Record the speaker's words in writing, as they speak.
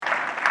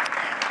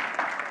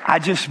I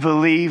just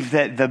believe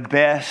that the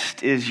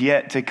best is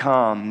yet to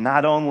come,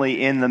 not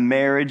only in the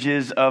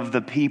marriages of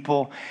the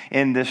people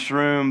in this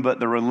room, but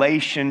the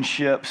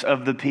relationships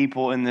of the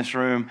people in this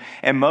room.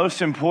 And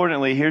most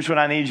importantly, here's what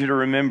I need you to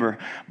remember.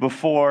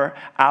 Before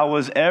I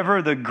was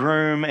ever the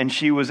groom and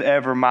she was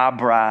ever my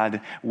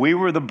bride, we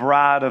were the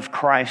bride of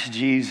Christ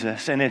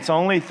Jesus. And it's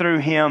only through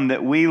him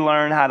that we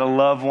learn how to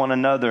love one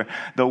another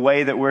the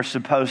way that we're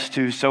supposed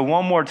to. So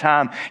one more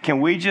time, can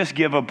we just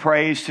give a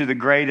praise to the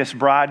greatest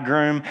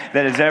bridegroom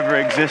that has ever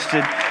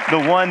existed,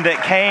 the one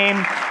that came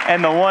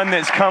and the one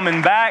that's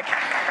coming back.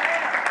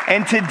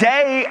 And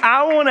today,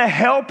 I want to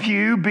help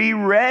you be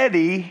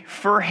ready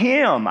for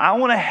him. I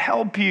want to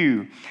help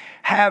you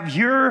have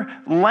your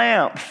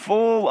lamp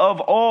full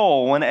of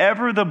oil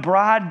whenever the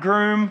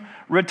bridegroom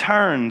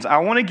returns. I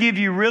want to give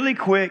you really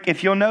quick,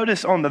 if you'll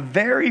notice on the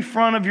very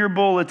front of your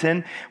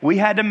bulletin, we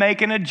had to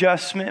make an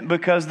adjustment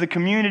because the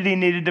community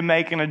needed to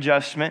make an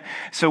adjustment.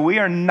 So we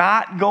are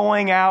not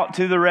going out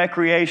to the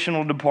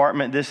recreational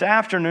department this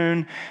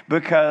afternoon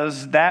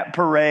because that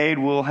parade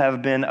will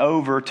have been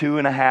over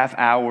 2.5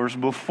 hours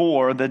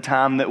before the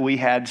time that we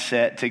had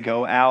set to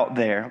go out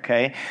there,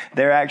 okay?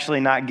 They're actually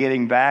not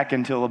getting back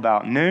until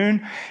about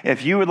noon.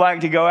 If you would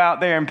like to go out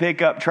there and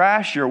pick up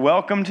trash, you're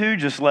welcome to.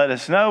 Just let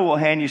us know. We'll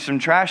hand you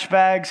some trash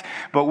bags,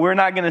 but we're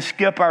not going to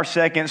skip our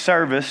second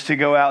service to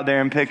go out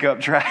there and pick up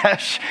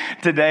trash.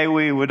 Today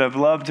we would have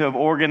loved to have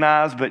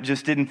organized, but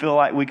just didn't feel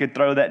like we could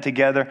throw that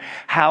together.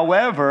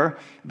 However,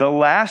 the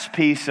last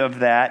piece of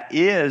that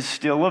is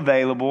still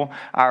available.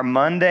 Our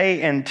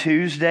Monday and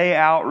Tuesday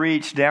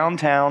outreach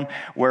downtown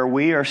where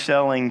we are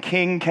selling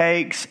king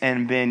cakes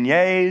and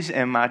beignets,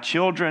 and my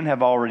children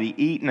have already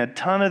eaten a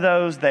ton of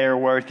those. They are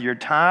worth your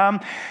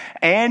time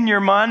and your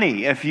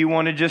money if you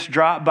want to just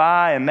drop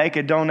by and make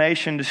a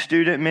donation to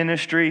student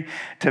ministry,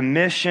 to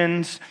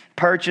missions,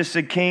 purchase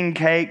a king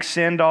cake,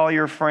 send all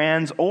your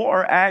friends,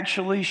 or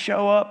actually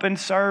show up and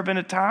serve in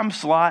a time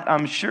slot.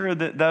 I'm sure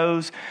that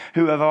those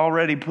who have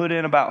already put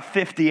in about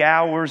 50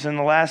 hours in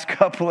the last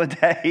couple of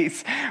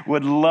days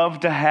would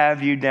love to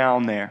have you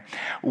down there.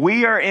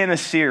 We are in a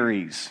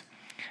series,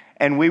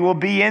 and we will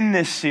be in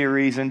this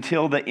series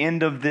until the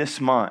end of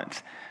this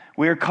month.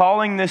 We are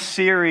calling this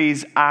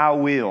series, I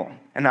Will.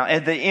 And now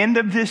at the end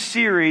of this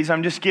series,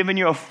 I'm just giving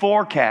you a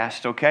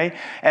forecast, okay?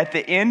 At the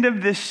end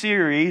of this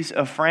series,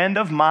 a friend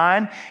of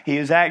mine, he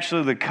is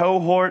actually the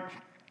cohort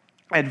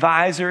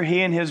advisor. He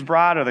and his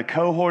bride are the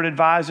cohort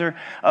advisor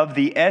of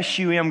the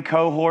SUM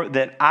cohort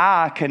that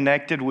I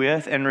connected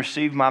with and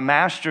received my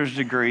master's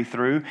degree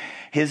through.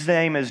 His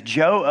name is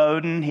Joe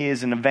Oden. He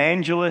is an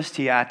evangelist.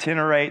 He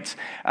itinerates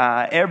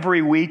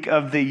every week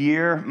of the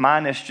year,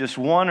 minus just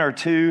 1 or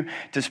 2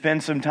 to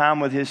spend some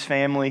time with his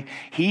family.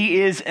 He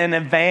is an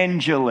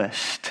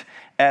evangelist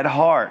at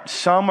heart.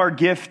 Some are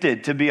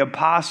gifted to be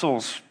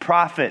apostles,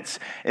 prophets,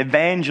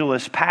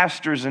 evangelists,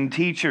 pastors, and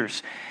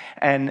teachers.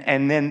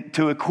 And then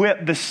to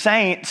equip the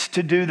saints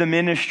to do the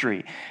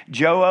ministry.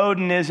 Joe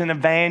Oden is an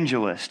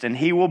evangelist, and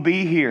he will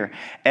be here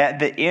at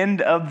the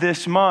end of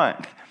this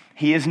month.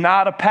 He is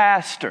not a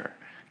pastor,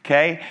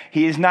 okay?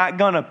 He is not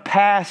going to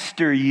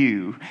pastor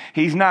you.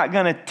 He's not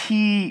going to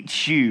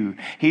teach you.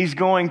 He's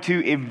going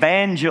to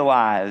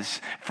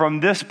evangelize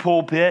from this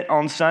pulpit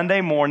on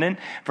Sunday morning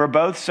for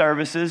both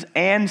services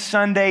and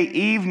Sunday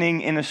evening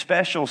in a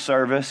special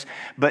service.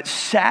 But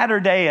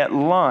Saturday at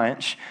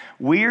lunch,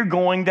 we're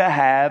going to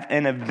have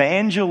an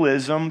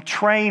evangelism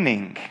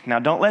training. Now,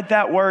 don't let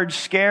that word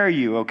scare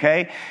you,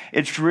 okay?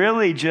 It's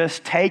really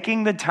just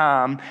taking the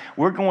time.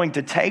 We're going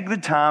to take the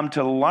time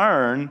to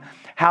learn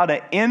how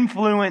to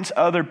influence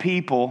other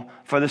people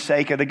for the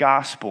sake of the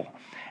gospel.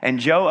 And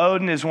Joe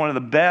Oden is one of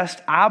the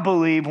best, I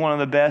believe one of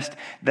the best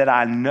that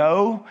I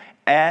know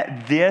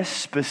at this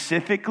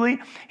specifically.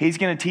 He's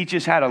going to teach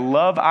us how to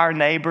love our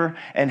neighbor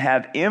and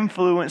have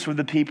influence with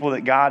the people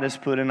that God has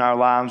put in our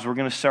lives. We're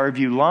going to serve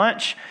you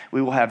lunch.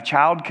 We will have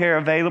childcare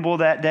available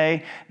that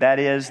day. That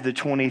is the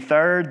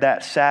 23rd,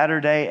 that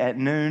Saturday at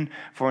noon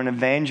for an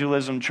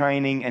evangelism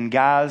training. And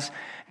guys,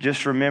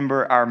 just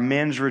remember, our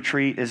men's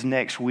retreat is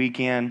next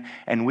weekend,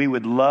 and we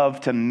would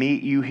love to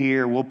meet you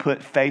here. We'll put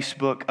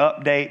Facebook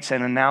updates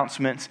and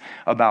announcements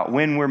about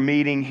when we're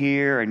meeting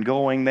here and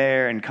going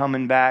there and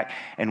coming back,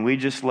 and we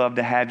just love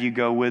to have you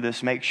go with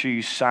us. Make sure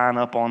you sign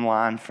up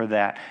online for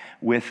that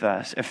with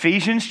us.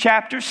 Ephesians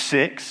chapter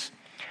 6,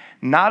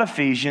 not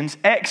Ephesians,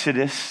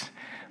 Exodus.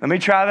 Let me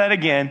try that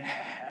again.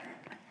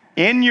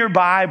 In your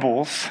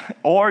Bibles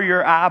or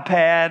your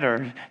iPad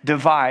or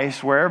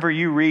device, wherever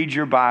you read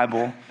your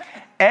Bible,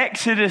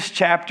 Exodus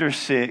chapter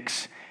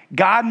 6,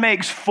 God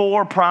makes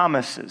 4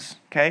 promises,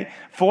 okay?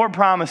 4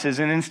 promises.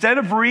 And instead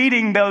of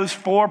reading those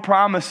 4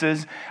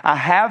 promises, I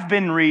have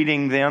been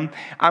reading them.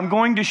 I'm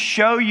going to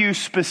show you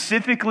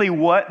specifically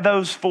what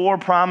those 4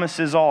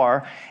 promises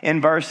are in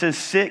verses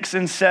 6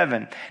 and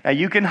 7. Now,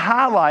 you can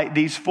highlight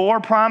these 4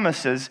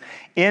 promises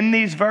in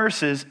these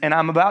verses, and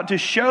I'm about to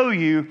show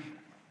you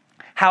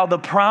how the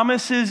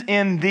promises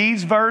in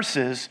these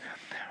verses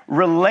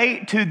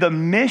relate to the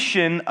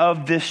mission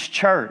of this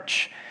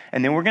church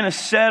And then we're going to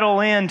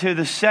settle into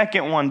the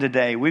second one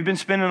today. We've been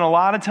spending a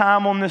lot of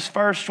time on this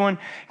first one,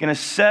 going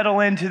to settle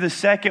into the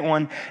second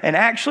one. And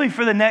actually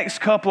for the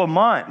next couple of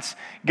months,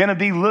 going to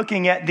be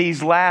looking at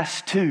these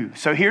last two.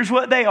 So here's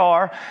what they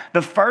are.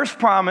 The first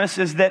promise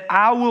is that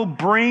I will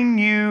bring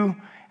you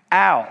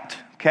out,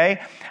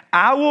 okay?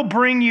 I will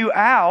bring you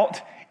out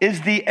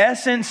is the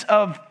essence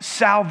of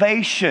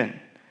salvation.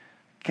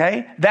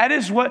 Okay? That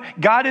is what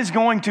God is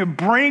going to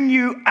bring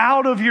you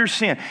out of your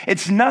sin.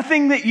 It's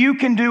nothing that you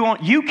can do.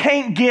 You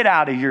can't get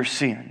out of your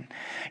sin.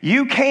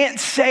 You can't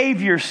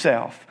save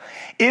yourself.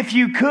 If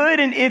you could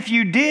and if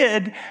you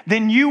did,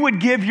 then you would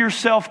give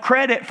yourself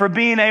credit for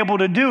being able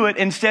to do it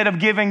instead of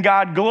giving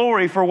God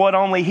glory for what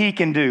only He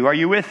can do. Are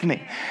you with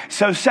me?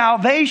 So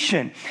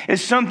salvation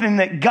is something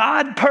that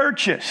God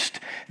purchased,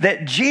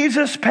 that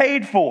Jesus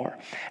paid for,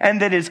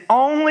 and that is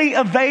only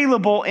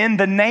available in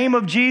the name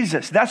of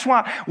Jesus. That's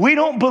why we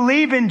don't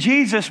believe in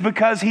Jesus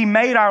because He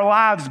made our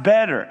lives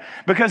better,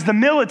 because the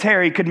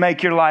military could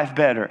make your life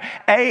better.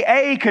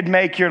 AA could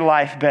make your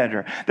life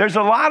better. There's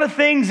a lot of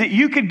things that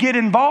you could get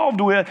involved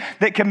with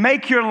that can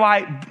make your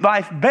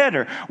life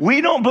better. We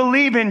don't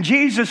believe in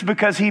Jesus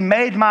because He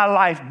made my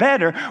life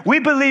better. We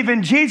believe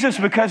in Jesus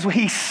because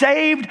He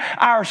saved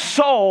our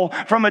soul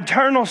from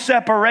eternal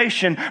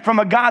separation from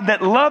a God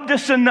that loved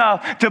us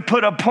enough to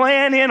put a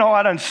plan in. Oh,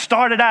 I done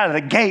started out of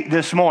the gate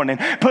this morning.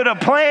 Put a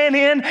plan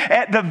in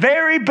at the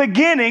very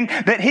beginning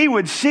that He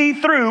would see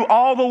through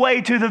all the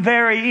way to the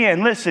very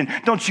end. Listen,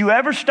 don't you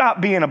ever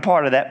stop being a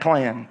part of that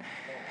plan.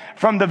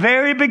 From the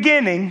very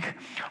beginning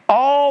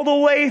all the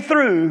way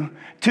through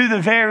to the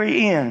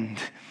very end.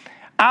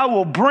 I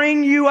will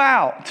bring you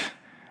out.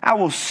 I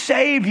will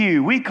save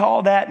you. We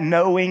call that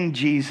knowing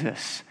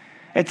Jesus.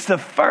 It's the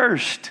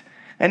first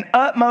and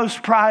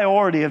utmost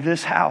priority of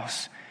this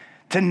house,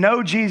 to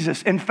know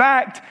Jesus. In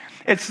fact,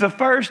 it's the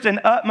first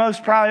and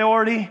utmost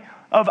priority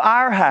of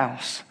our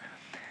house.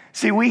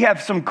 See, we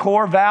have some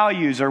core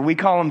values, or we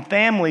call them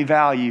family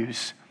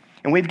values.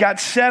 And we've got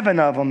 7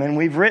 of them, and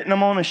we've written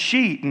them on a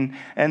sheet.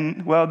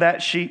 And well,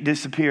 that sheet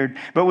disappeared.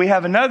 But we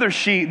have another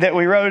sheet that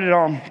we wrote it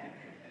on.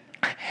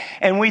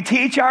 And we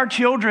teach our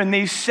children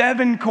these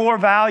 7 core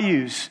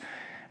values.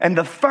 And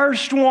the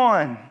first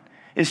one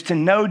is to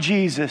know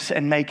Jesus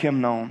and make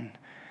Him known.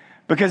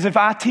 Because if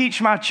I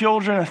teach my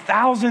children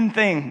 1,000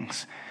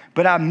 things,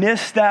 but I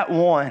miss that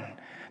one,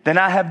 then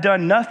I have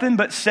done nothing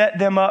but set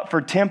them up for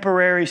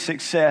temporary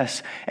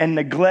success and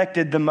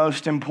neglected the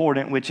most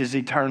important, which is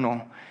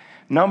eternal.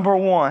 Number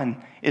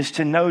 1 is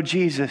to know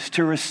Jesus,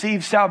 to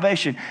receive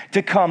salvation,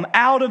 to come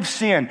out of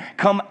sin,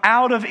 come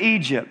out of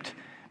Egypt.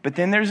 But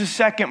then there's a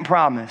second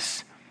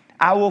promise.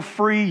 I will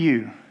free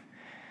you.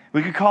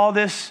 We could call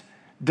this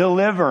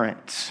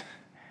deliverance.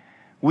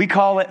 We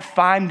call it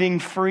finding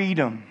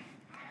freedom.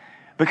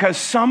 Because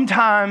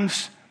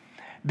sometimes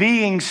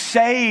being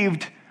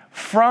saved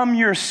from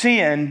your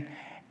sin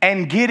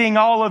and getting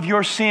all of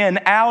your sin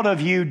out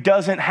of you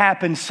doesn't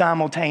happen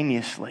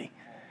simultaneously.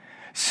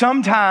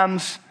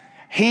 Sometimes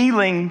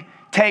healing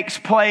takes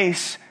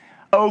place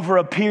over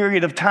a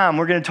period of time.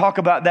 We're going to talk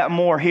about that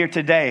more here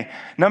today.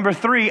 Number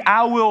 3,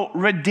 I will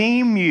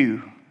redeem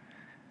you.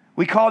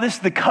 We call this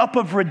the cup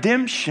of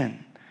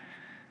redemption.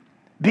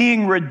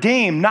 Being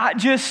redeemed, not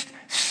just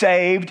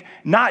saved,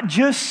 not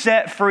just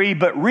set free,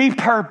 but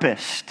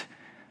repurposed,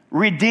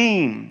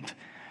 redeemed.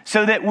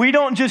 So that we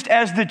don't just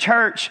as the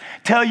church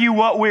tell you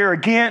what we're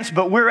against,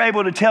 but we're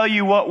able to tell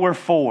you what we're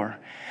for.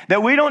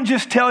 That we don't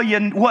just tell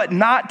you what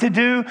not to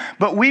do,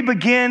 but we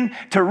begin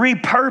to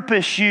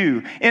repurpose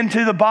you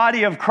into the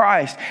body of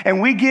Christ.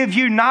 And we give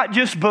you not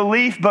just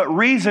belief, but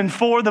reason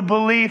for the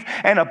belief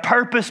and a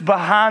purpose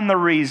behind the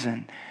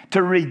reason.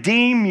 To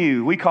redeem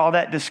you. We call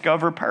that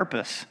discover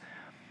purpose.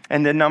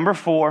 And then number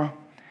 4,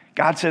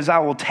 God says, I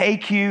will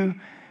take you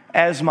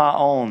as my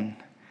own.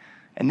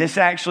 And this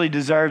actually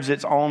deserves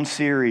its own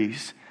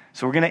series.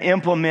 So we're going to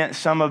implement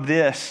some of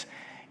this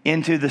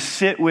into the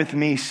Sit With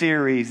Me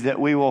series that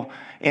we will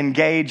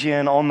engage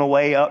in on the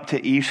way up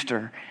to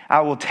Easter. I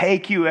will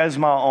take you as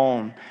my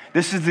own.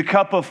 This is the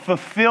cup of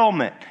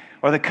fulfillment,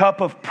 or the cup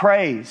of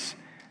praise.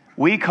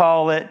 We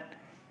call it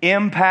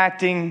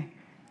impacting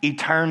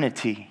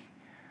eternity.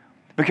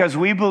 Because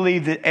we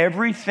believe that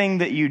everything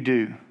that you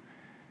do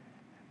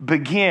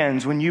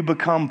begins when you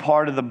become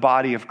part of the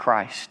body of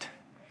Christ.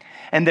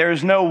 And there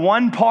is no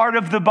one part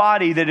of the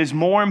body that is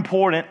more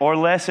important or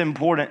less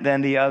important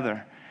than the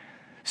other.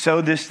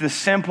 So the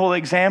simple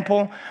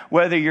example,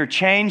 whether you're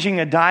changing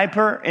a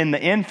diaper in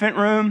the infant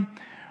room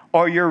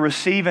or you're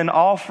receiving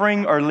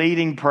offering or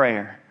leading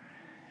prayer.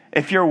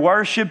 If you're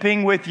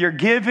worshiping with your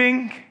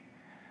giving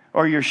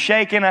or you're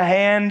shaking a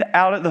hand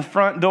out at the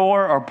front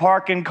door or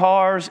parking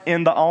cars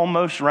in the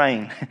almost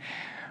rain.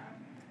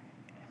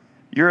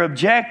 Your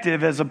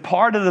objective as a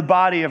part of the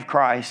body of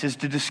Christ is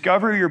to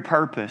discover your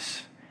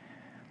purpose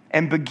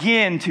and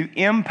begin to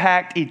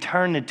impact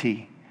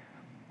eternity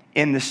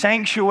in the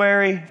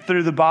sanctuary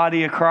through the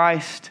body of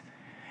Christ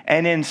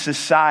and in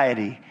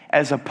society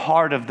as a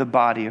part of the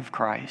body of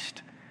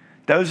Christ.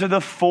 Those are the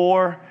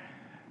 4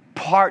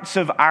 parts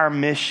of our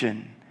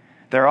mission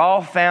They're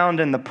all found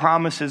in the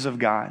promises of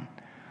God.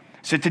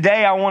 So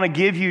today I want to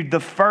give you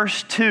the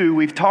first two.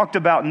 We've talked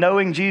about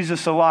knowing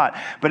Jesus a lot,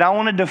 but I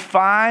want to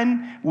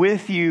define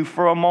with you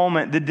for a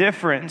moment the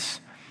difference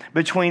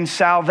between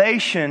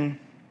salvation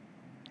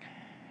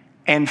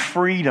and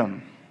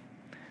freedom.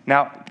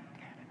 Now,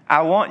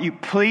 I want you,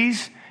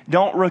 please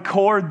don't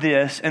record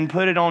this and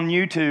put it on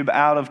YouTube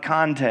out of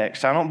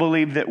context. I don't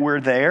believe that we're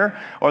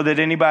there or that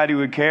anybody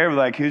would care,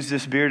 like, who's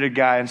this bearded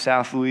guy in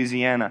South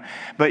Louisiana?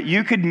 But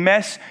you could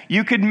mess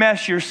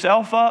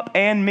yourself up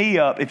and me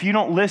up if you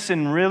don't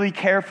listen really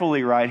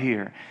carefully right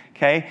here,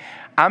 okay?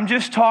 I'm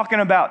just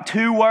talking about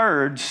two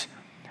words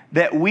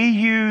that we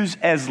use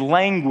as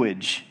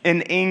language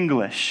in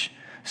English: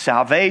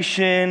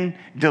 salvation,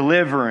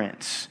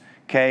 deliverance,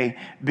 okay?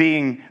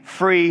 Being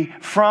free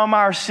from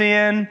our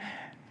sin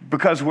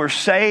because we're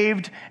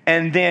saved,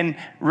 and then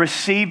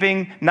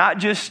receiving not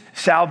just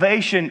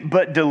salvation,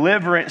 but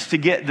deliverance to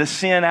get the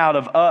sin out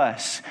of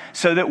us.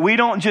 So that we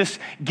don't just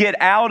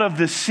get out of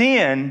the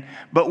sin,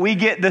 but we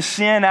get the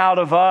sin out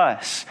of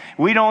us.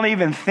 We don't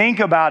even think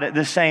about it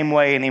the same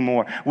way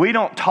anymore. We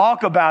don't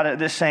talk about it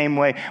the same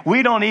way.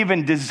 We don't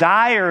even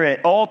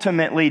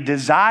ultimately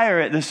desire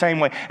it the same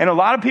way. And a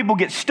lot of people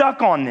get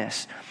stuck on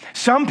this.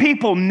 Some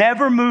people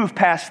never move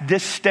past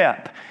this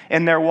step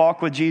in their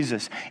walk with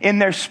Jesus, in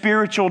their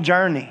spiritual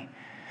journey.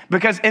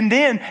 And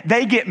then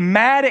they get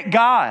mad at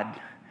God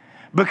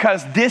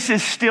because this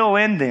is still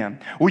in them.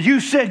 Well,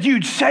 you said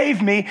you'd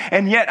save me,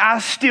 and yet I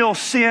still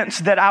sense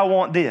that I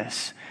want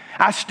this.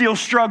 I still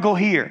struggle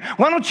here.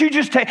 Why don't you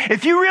just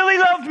if you really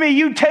loved me,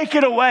 you'd take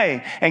it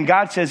away. And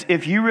God says,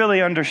 if you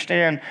really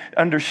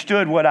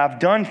understood what I've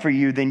done for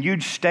you, then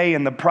you'd stay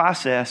in the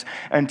process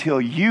until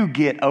you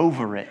get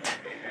over it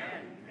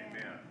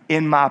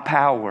in my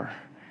power.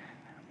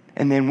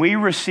 And then we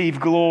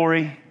receive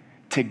glory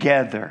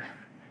together,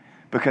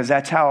 because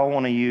that's how I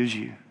want to use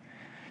you.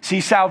 See,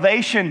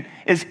 salvation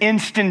is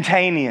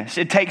instantaneous.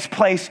 It takes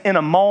place in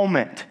a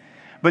moment.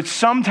 But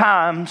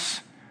sometimes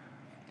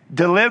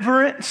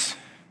deliverance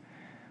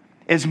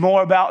is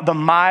more about the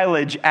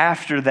mileage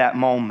after that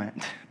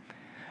moment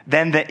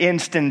than the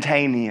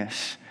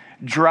instantaneous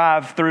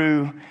drive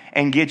through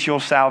and get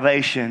your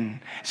salvation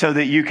so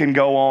that you can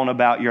go on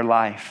about your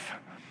life.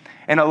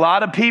 And a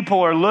lot of people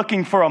are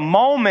looking for a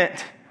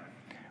moment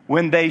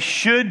when they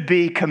should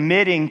be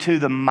committing to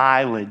the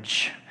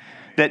mileage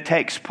that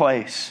takes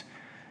place.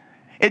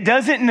 It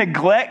doesn't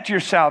neglect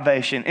your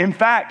salvation. In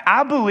fact,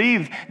 I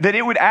believe that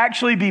it would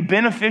actually be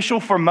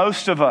beneficial for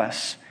most of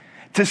us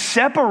to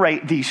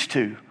separate these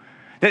two.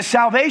 That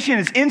salvation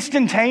is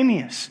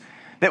instantaneous.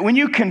 That when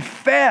you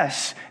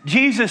confess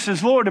Jesus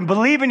as Lord and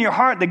believe in your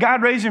heart that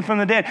God raised him from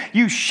the dead,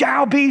 you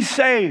shall be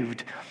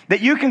saved. That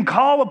you can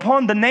call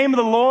upon the name of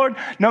the Lord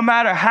no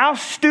matter how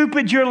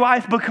stupid your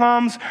life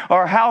becomes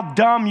or how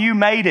dumb you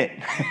made it.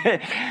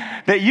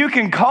 That you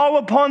can call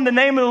upon the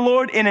name of the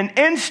Lord in an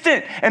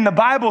instant, and the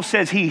Bible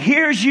says he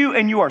hears you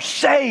and you are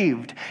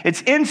saved.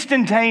 It's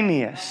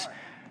instantaneous.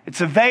 It's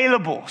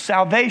available.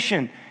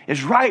 Salvation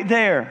is right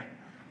there.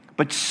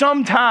 But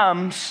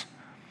sometimes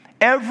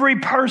every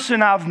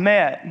person I've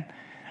met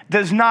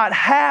does not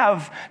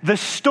have the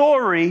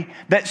story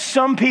that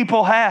some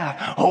people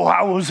have. Oh,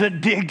 I was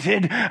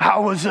addicted. I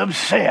was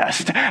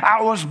obsessed.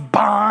 I was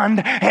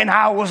bound and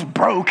I was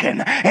broken.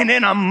 And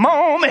in a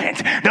moment,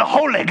 the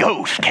Holy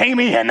Ghost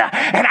came in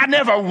and I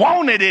never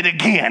wanted it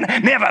again.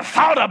 Never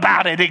thought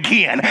about it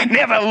again.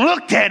 Never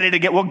looked at it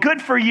again. Well,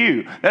 good for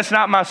you. That's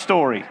not my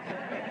story.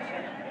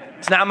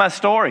 It's not my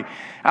story.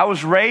 I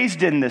was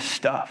raised in this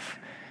stuff.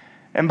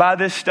 And by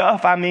this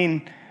stuff, I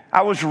mean,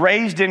 I was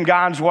raised in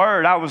God's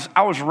Word. I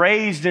was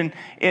raised in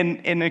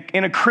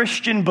a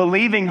Christian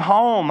believing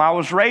home. I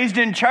was raised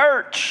in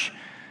church.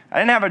 I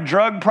didn't have a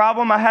drug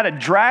problem. I had a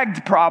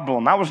dragged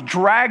problem. I was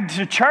dragged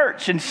to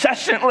church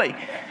incessantly.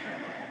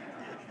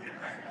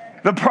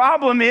 The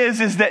problem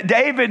is that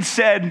David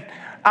said,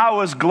 I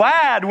was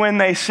glad when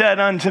they said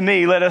unto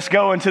me, let us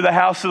go into the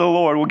house of the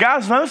Lord. Well,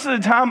 guys, most of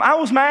the time I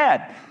was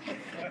mad.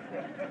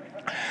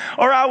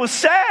 Or I was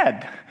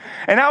sad.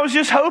 And I was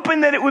just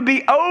hoping that it would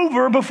be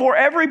over before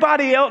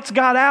everybody else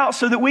got out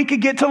so that we could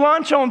get to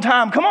lunch on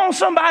time. Come on,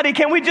 somebody,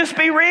 can we just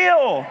be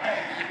real?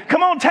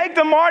 Come on, take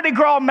the Mardi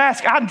Gras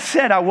mask. I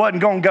said I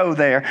wasn't going to go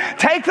there.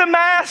 Take the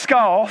mask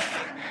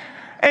off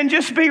and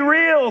just be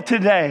real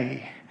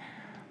today.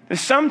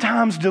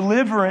 Sometimes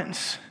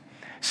deliverance,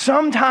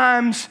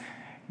 sometimes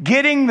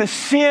getting the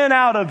sin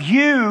out of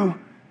you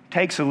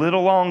takes a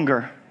little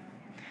longer.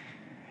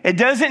 It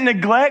doesn't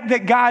neglect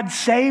that God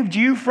saved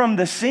you from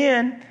the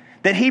sin,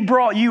 that he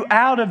brought you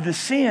out of the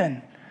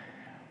sin.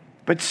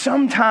 But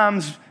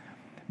sometimes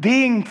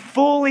being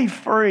fully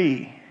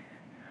free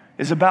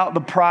is about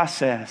the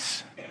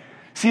process.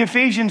 See,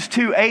 Ephesians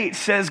 2:8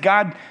 says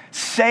God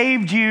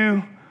saved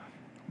you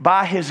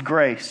by his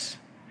grace.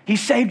 He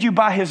saved you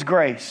by his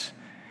grace.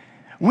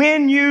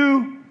 When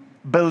you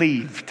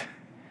believed.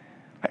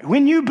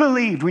 When you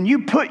believed, when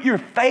you put your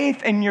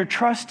faith and your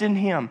trust in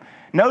him.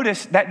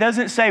 Notice that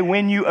doesn't say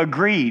when you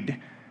agreed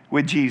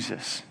with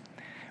Jesus.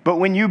 But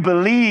when you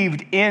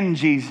believed in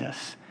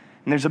Jesus,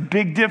 And there's a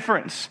big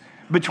difference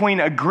between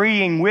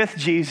agreeing with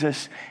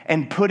Jesus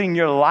and putting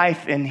your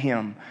life in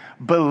him,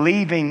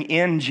 believing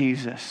in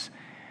Jesus.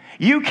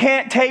 You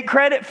can't take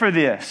credit for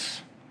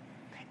this.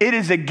 It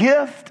is a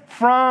gift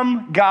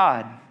from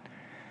God.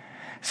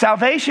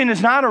 Salvation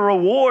is not a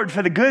reward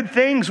for the good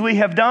things we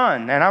have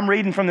done. And I'm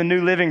reading from the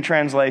New Living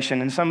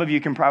Translation, and some of you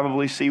can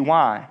probably see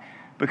why,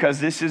 because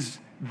this is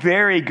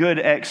very good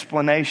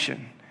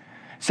explanation.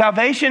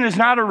 Salvation is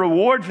not a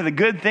reward for the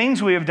good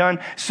things we have done,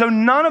 so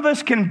none of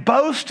us can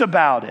boast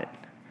about it.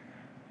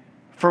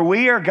 For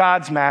we are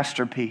God's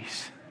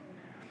masterpiece.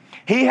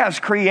 He has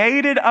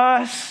created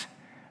us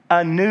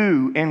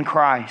anew in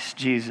Christ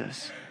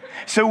Jesus,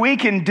 so we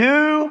can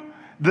do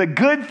the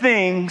good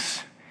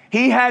things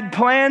He had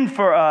planned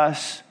for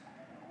us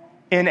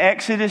in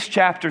Exodus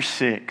chapter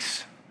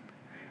 6.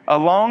 A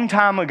long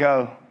time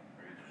ago,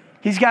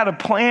 He's got a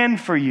plan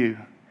for you.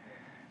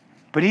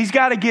 But He's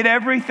got to get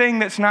everything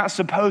that's not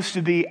supposed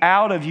to be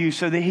out of you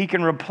so that He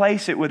can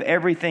replace it with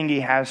everything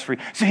He has for you.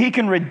 So He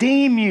can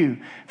redeem you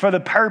for the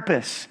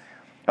purpose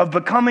of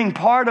becoming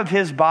part of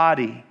His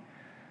body.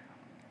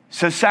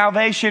 So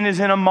salvation is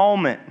in a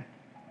moment.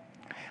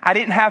 I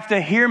didn't have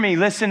to hear me,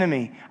 listen to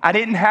me. I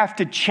didn't have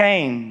to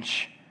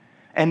change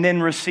and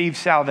then receive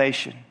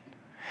salvation.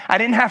 I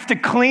didn't have to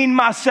clean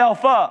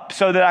myself up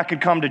so that I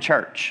could come to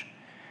church.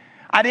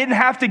 I didn't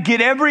have to get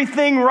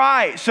everything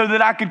right so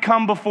that I could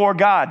come before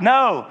God.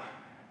 No.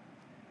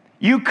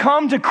 You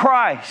come to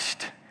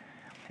Christ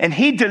and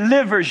He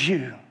delivers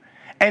you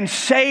and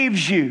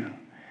saves you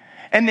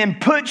and then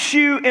puts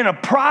you in a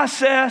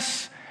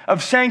process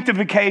of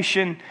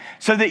sanctification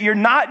so that you're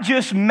not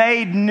just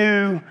made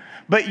new,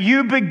 but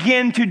you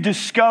begin to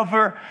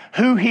discover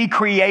who He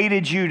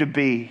created you to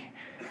be.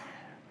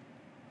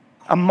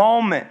 A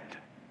moment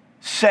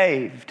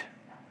saved,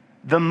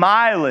 the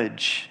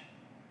mileage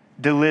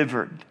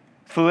delivered.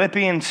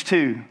 Philippians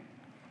 2,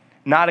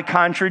 not a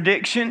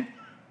contradiction,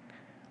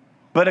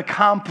 but a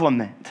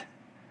complement,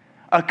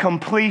 a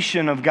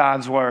completion of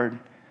God's word.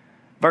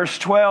 Verse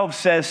 12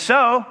 says,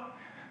 so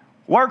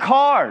work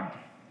hard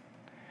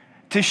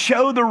to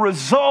show the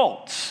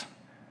results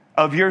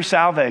of your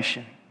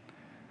salvation.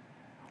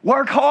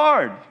 Work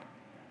hard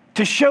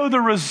to show the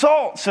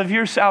results of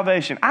your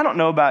salvation. I don't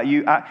know about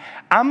you.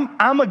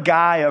 I'm a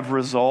guy of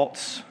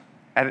results.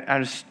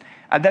 It's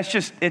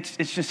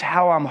just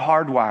how I'm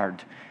hardwired.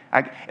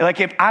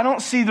 If I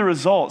don't see the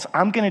results,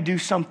 I'm going to do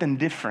something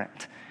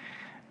different.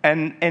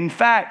 And in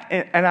fact,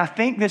 and I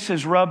think this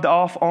has rubbed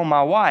off on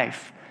my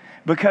wife,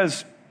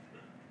 because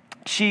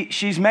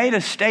she's made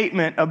a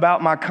statement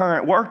about my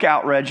current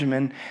workout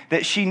regimen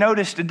that she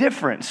noticed a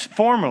difference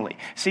formerly.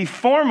 See,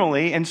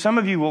 formerly, and some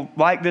of you will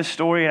like this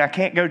story, and I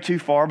can't go too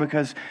far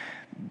because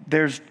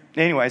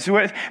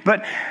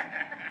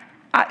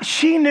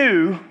she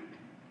knew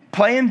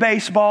playing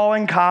baseball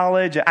in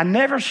college, I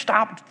never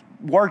stopped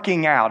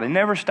working out and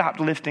never stopped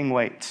lifting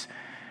weights.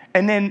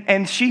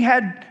 And she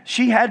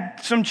had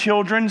some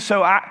children,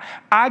 so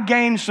I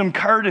gained some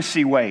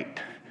courtesy weight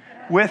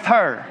with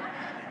her.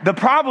 The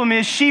problem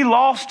is she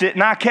lost it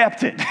and I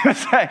kept it.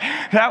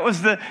 That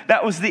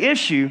was the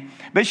issue.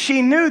 But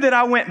she knew that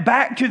I went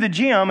back to the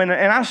gym and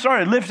I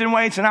started lifting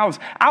weights and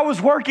I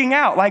was working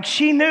out. Like,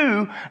 she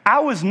knew I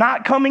was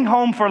not coming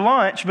home for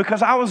lunch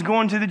because I was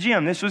going to the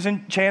gym. This was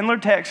in Chandler,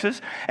 Texas.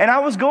 And I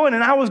was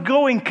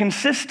going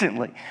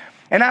consistently.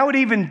 And I would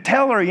even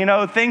tell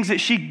her, things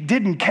that she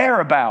didn't care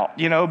about,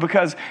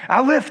 because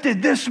I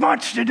lifted this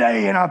much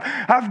today and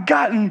I've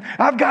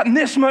gotten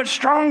this much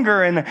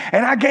stronger and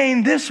I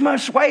gained this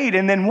much weight.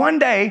 And then one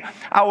day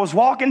I was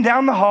walking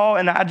down the hall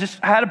and I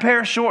just had a pair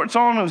of shorts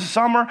on. It was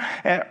summer,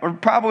 or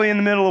probably in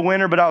the middle of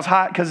winter, but I was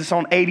hot because it's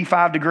on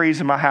 85 degrees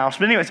in my house.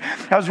 But anyways,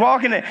 I was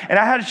walking and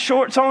I had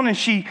shorts on and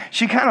she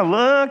kind of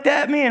looked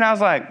at me and I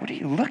was like, what are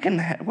you looking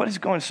at? What is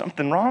going,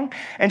 something wrong?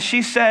 And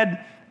she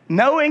said,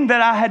 knowing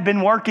that I had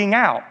been working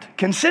out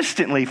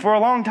consistently for a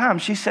long time,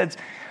 she said,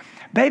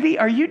 baby,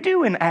 are you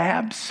doing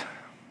abs?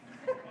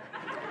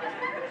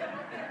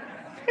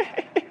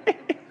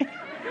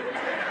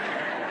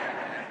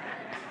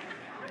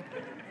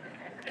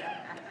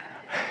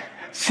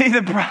 See,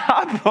 the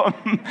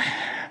problem,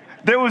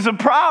 there was a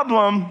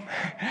problem.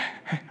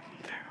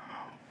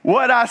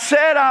 What I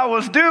said I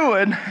was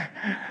doing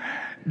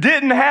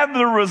didn't have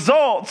the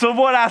results of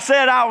what I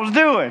said I was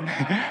doing.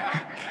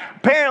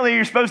 Apparently,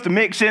 you're supposed to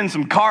mix in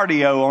some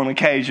cardio on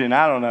occasion.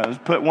 I don't know.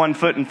 Put one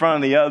foot in front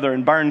of the other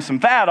and burn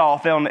some fat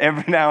off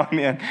every now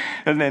and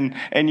then.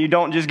 And you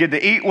don't just get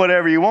to eat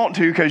whatever you want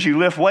to because you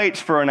lift weights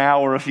for an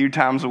hour a few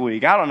times a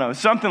week. I don't know.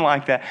 Something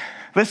like that.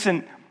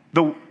 Listen,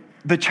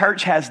 the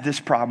church has this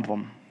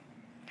problem.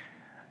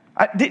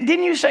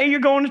 Didn't you say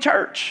you're going to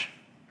church?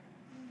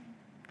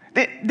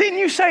 Didn't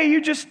you say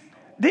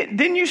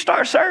didn't you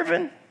start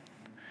serving?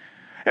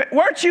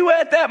 Weren't you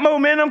at that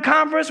Momentum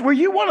conference? Were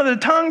you one of the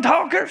tongue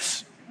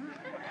talkers?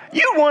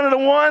 You one of the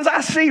ones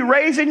I see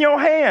raising your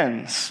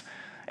hands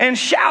and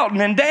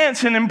shouting and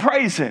dancing and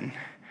praising.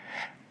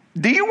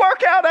 Do you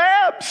work out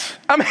abs?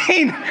 I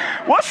mean,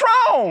 what's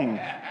wrong?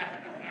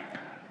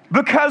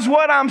 because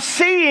what I'm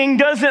seeing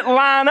doesn't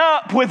line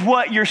up with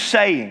what you're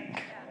saying.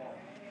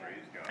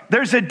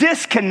 There's a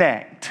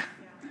disconnect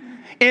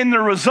in the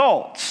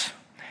results.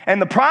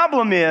 And the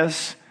problem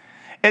is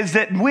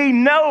that we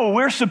know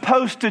we're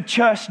supposed to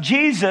trust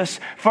Jesus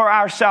for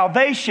our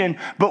salvation,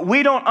 but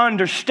we don't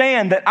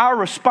understand that our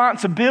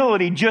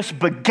responsibility just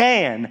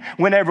began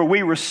whenever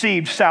we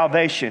received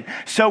salvation.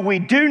 So we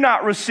do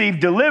not receive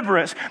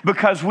deliverance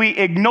because we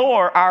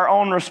ignore our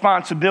own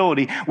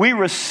responsibility. We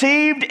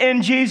received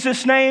in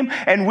Jesus' name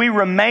and we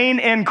remain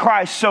in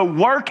Christ. So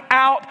work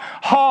out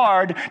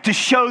hard to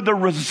show the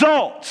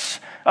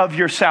results of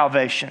your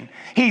salvation.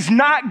 He's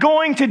not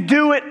going to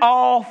do it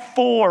all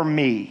for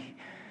me.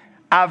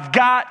 I've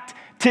got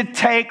to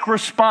take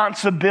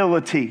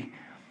responsibility.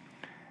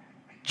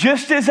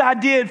 Just as I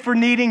did for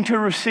needing to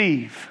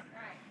receive,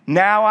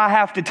 now I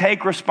have to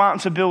take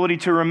responsibility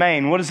to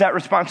remain. What does that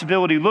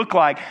responsibility look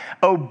like?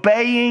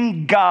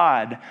 Obeying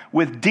God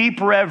with deep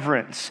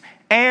reverence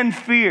and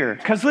fear.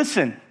 Because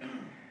listen,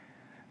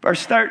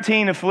 verse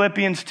 13 of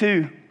Philippians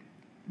 2,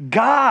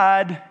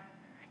 God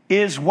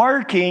is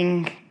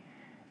working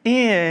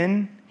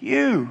in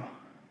you.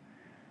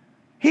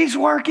 He's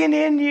working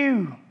in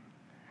you.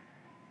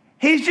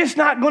 He's just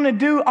not going to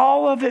do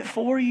all of it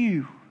for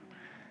you.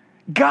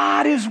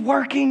 God is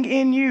working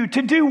in you.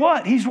 To do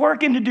what? He's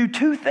working to do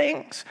two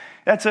things.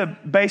 That's a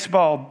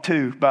baseball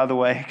two, by the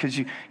way, because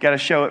you got to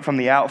show it from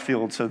the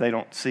outfield so they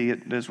don't see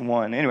it as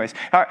one. Anyways,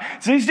 all right.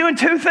 So he's doing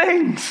two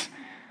things.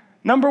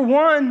 Number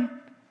one,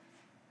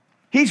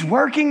 he's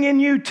working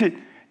in you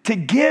to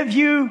give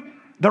you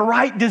the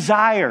right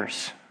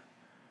desires.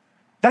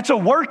 That's a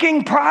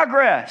working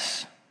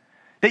progress.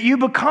 That you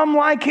become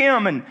like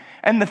him,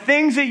 and the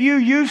things that you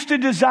used to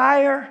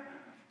desire,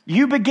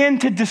 you begin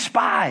to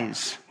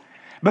despise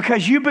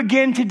because you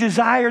begin to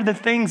desire the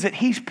things that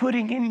he's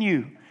putting in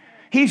you.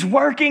 He's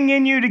working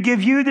in you to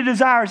give you the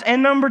desires.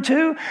 And number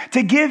two,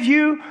 to give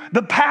you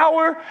the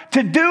power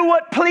to do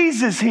what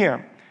pleases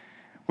him.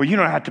 Well, you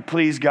don't have to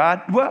please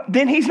God. Well,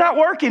 then he's not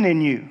working in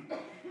you.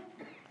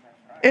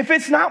 If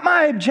it's not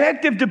my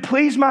objective to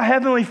please my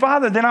Heavenly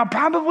Father, then I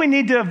probably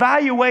need to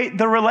evaluate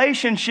the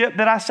relationship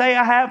that I say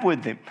I have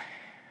with him.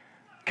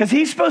 Because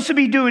he's supposed to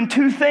be doing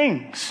two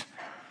things.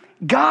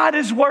 God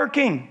is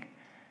working.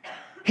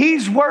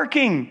 He's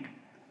working.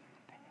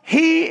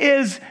 He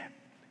is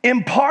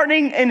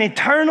imparting an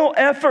eternal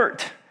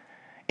effort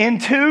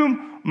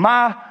into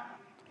my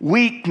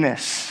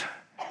weakness.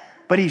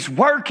 But he's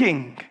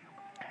working.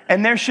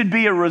 And there should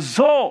be a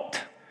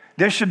result.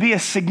 There should be a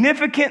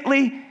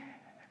significantly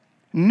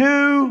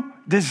new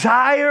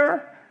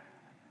desire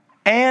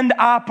and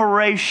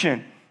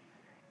operation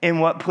in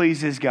what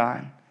pleases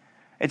God.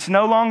 It's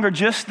no longer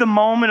just the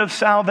moment of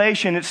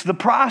salvation, it's the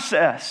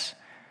process.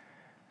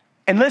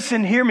 And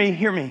listen, hear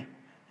me.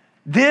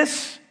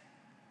 This,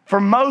 for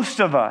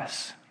most of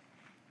us,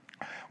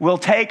 will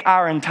take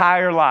our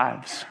entire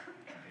lives.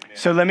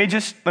 So let me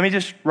just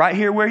right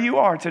here where you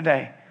are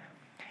today.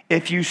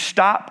 If you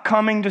stop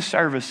coming to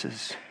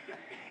services,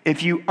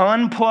 if you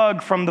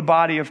unplug from the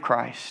body of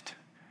Christ,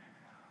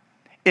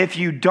 if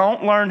you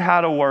don't learn how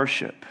to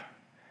worship,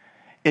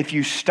 if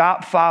you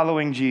stop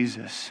following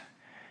Jesus,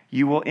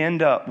 you will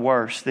end up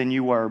worse than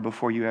you were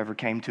before you ever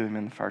came to him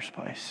in the first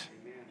place.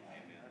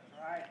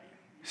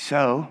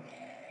 So,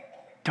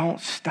 don't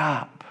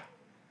stop.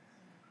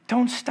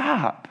 Don't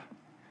stop.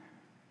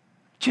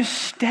 Just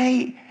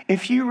stay.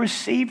 If you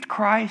received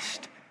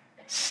Christ,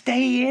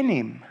 stay in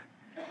him.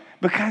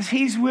 Because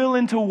he's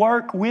willing to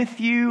work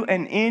with you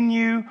and in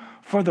you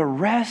for the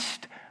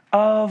rest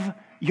of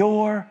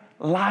your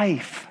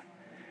life.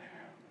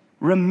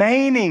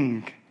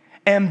 Remaining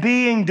and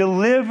being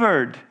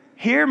delivered.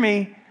 Hear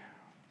me.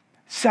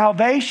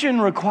 Salvation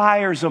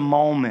requires a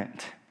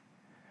moment.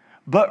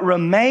 But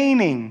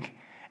remaining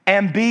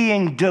and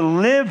being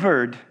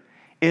delivered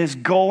is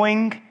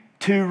going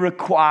to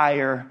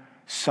require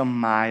some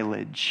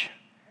mileage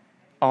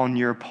on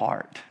your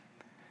part.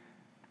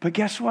 But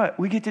guess what?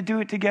 We get to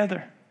do it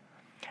together.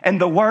 And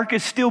the work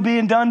is still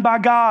being done by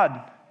God.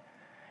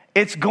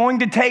 It's going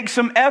to take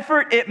some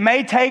effort. It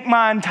may take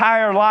my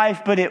entire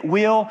life, but it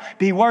will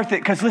be worth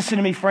it. Because listen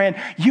to me, friend,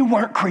 you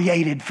weren't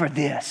created for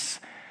this.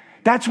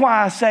 That's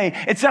why I say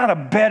it's not a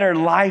better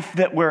life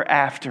that we're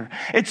after.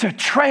 It's a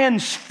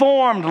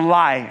transformed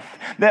life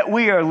that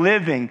we are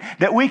living,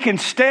 that we can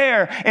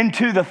stare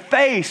into the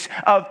face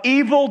of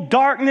evil,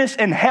 darkness,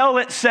 and hell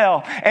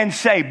itself and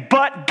say,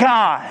 but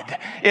God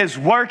is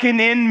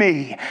working in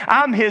me.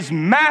 I'm his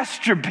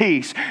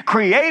masterpiece,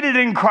 created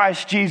in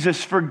Christ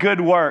Jesus for good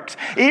works.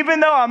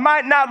 Even though I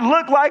might not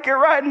look like it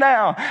right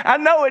now, I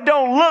know it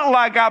don't look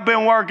like I've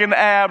been working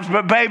abs,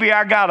 but baby,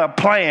 I got a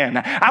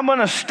plan. I'm going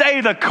to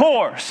stay the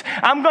course.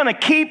 I'm going to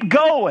keep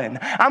going.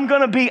 I'm going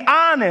to be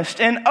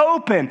honest and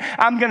open.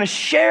 I'm going to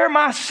share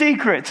my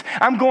secrets.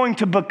 I'm going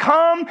to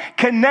become,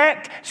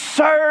 connect,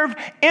 serve,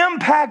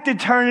 impact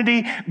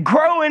eternity,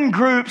 grow in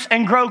groups,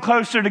 and grow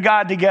closer to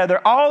God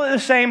together all at the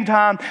same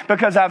time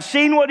because I've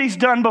seen what he's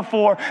done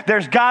before.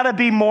 There's got to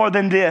be more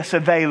than this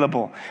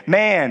available.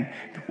 Man,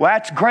 well,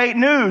 that's great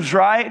news,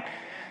 right?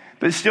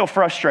 but it's still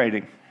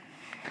frustrating.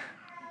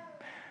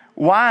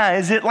 Why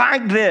is it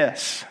like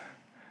this?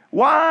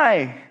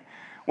 Why?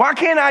 Why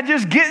can't I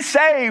just get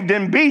saved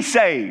and be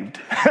saved?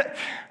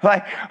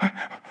 Like,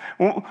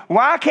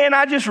 why can't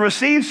I just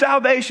receive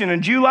salvation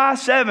on July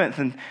 7th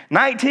in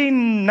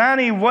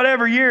 1990,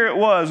 whatever year it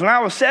was, when I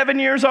was 7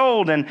 years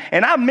old, and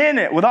I meant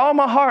it with all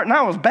my heart, and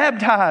I was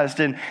baptized,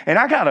 and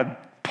I got a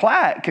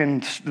plaque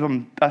and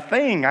a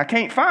thing I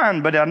can't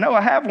find, but I know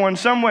I have one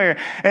somewhere,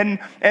 and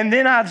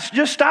then I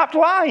just stopped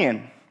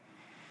lying.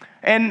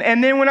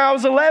 And then when I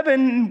was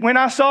 11, when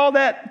I saw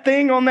that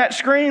thing on that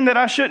screen that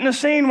I shouldn't have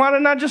seen, why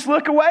didn't I just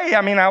look away?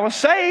 I mean, I was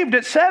saved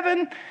at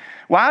 7.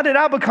 Why did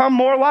I become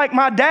more like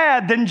my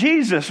dad than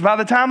Jesus by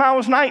the time I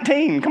was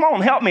 19? Come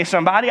on, help me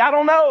somebody. I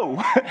don't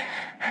know.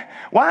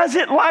 Why is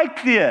it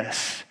like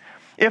this?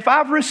 If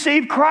I've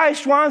received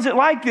Christ, why is it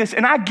like this?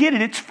 And I get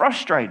it, it's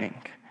frustrating.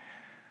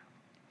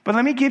 But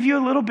let me give you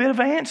a little bit of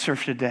an answer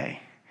today.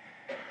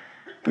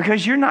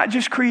 Because you're not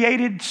just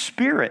created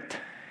spirit.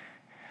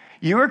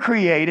 You are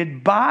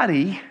created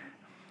body,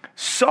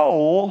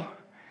 soul,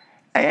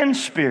 and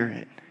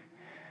spirit.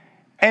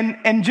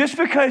 And just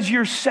because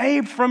you're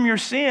saved from your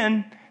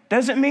sin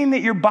doesn't mean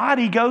that your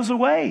body goes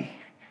away.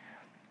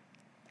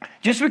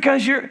 Just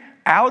because you're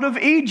out of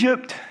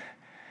Egypt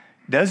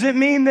doesn't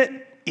mean that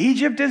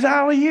Egypt is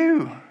out of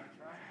you.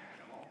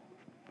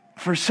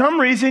 For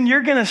some reason,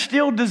 you're going to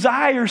still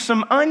desire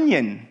some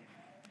onion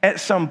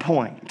at some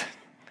point.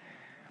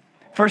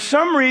 For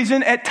some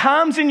reason, at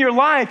times in your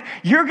life,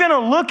 you're going to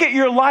look at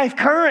your life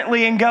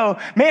currently and go,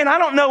 man, I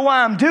don't know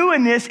why I'm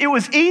doing this. It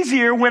was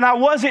easier when I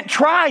wasn't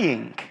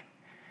trying.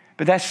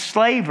 But that's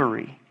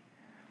slavery.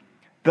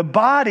 The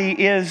body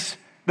is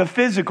the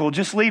physical.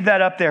 Just leave that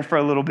up there for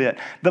a little bit.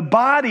 The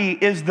body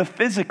is the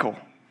physical.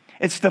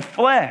 It's the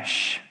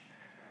flesh.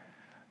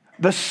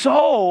 The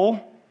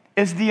soul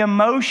is the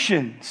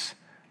emotions,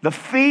 the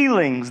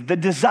feelings, the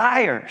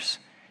desires.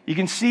 You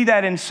can see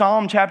that in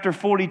Psalm chapter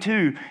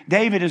 42.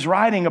 David is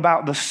writing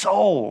about the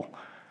soul.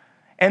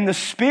 And the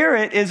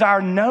spirit is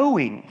our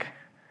knowing.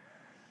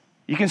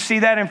 You can see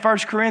that in 1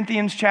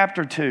 Corinthians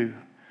chapter 2.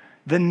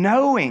 The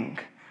knowing.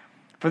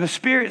 For the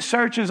Spirit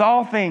searches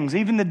all things,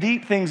 even the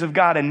deep things of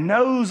God, and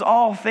knows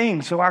all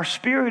things. So our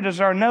spirit is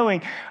our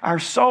knowing, our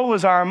soul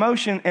is our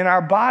emotion, and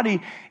our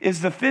body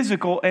is the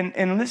physical.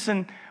 And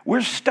listen,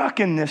 we're stuck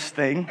in this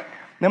thing.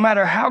 No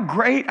matter how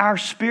great our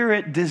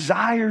spirit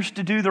desires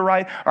to do the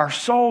right, our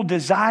soul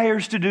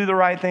desires to do the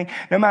right thing,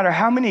 no matter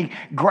how many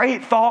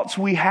great thoughts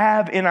we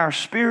have in our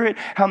spirit,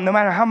 no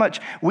matter how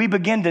much we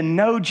begin to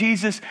know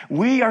Jesus,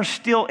 we are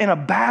still in a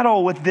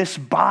battle with this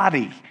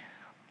body.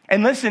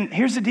 And listen,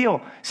 here's the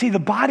deal. See, the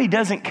body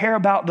doesn't care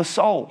about the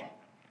soul.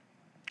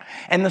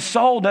 And the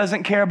soul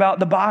doesn't care about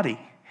the body.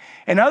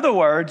 In other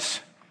words,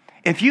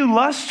 if you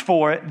lust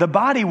for it, the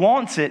body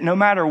wants it no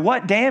matter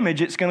what damage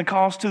it's going to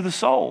cause to the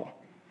soul.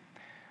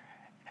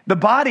 The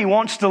body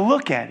wants to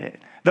look at it.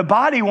 The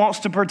body wants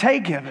to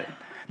partake of it.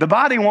 The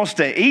body wants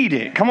to eat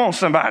it. Come on,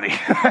 somebody.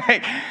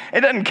 It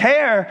doesn't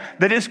care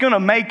that it's going to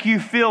make you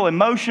feel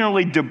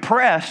emotionally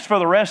depressed for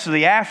the rest of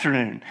the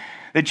afternoon.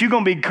 That you're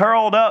going to be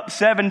curled up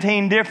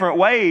 17 different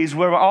ways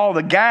with all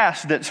the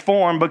gas that's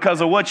formed because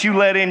of what you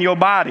let in your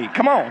body.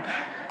 Come on.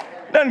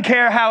 Doesn't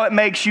care how it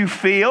makes you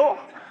feel.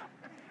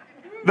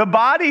 The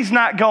body's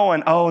not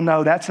going, oh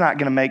no, that's not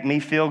going to make me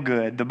feel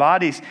good. The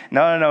body's,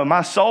 no,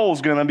 my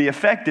soul's going to be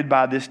affected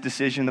by this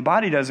decision. The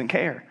body doesn't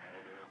care.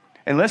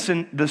 And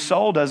listen, the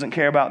soul doesn't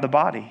care about the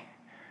body.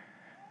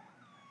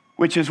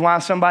 Which is why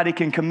somebody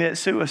can commit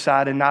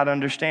suicide and not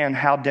understand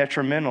how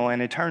detrimental and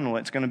eternal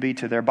it's going to be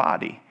to their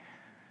body.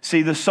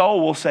 See, the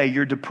soul will say,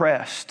 you're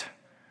depressed.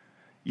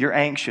 You're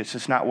anxious.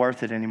 It's not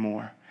worth it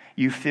anymore.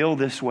 You feel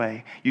this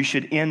way. You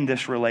should end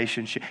this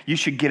relationship. You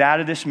should get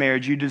out of this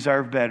marriage. You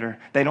deserve better.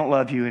 They don't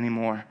love you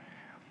anymore.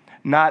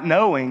 Not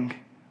knowing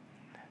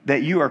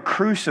that you are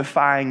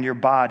crucifying your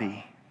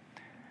body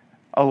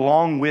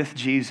along with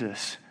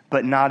Jesus,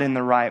 but not in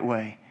the right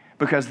way.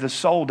 Because the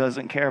soul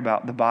doesn't care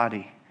about the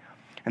body.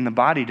 And the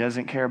body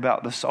doesn't care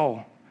about the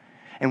soul.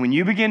 And when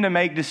you begin to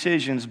make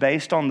decisions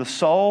based on the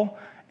soul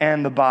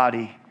and the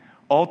body,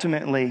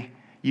 ultimately,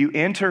 you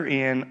enter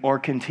in or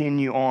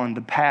continue on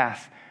the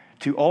path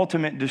to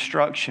ultimate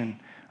destruction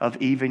of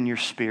even your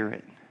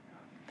spirit.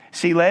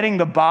 See, letting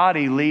the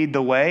body lead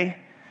the way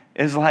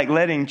is like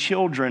letting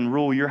children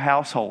rule your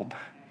household.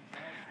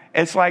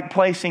 It's like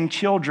placing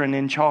children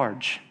in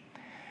charge.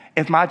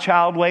 If my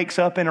child wakes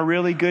up in a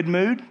really good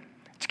mood,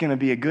 it's going to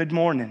be a good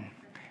morning.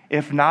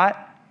 If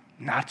not,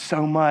 not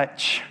so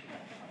much.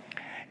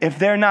 If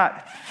they're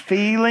not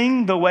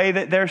feeling the way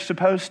that they're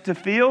supposed to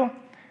feel,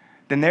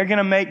 then they're going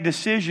to make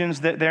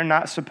decisions that they're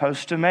not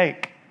supposed to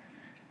make.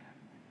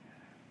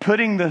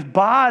 Putting the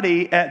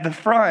body at the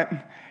front,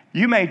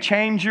 you may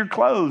change your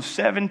clothes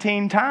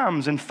 17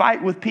 times and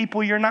fight with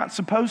people you're not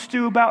supposed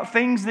to about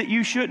things that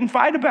you shouldn't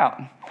fight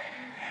about.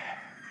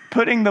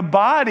 Putting the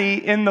body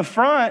in the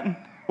front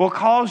will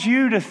cause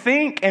you to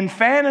think and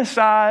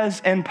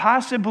fantasize and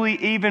possibly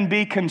even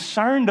be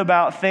concerned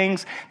about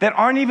things that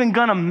aren't even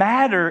going to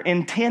matter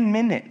in 10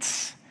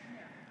 minutes.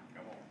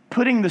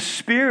 putting the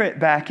Spirit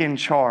back in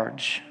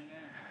charge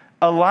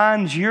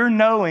aligns your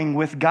knowing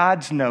with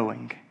God's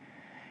knowing.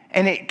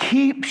 And it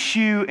keeps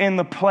you in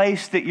the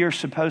place that you're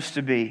supposed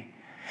to be.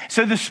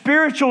 So the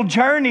spiritual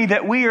journey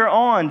that we are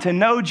on to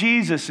know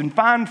Jesus and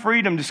find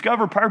freedom,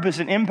 discover purpose,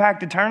 and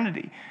impact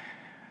eternity,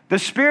 the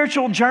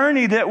spiritual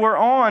journey that we're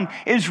on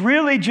is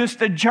really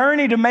just a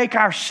journey to make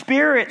our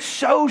spirit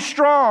so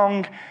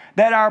strong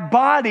that our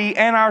body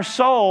and our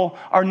soul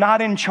are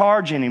not in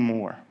charge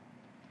anymore.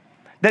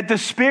 That the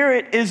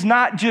Spirit is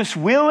not just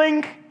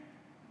willing,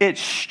 it's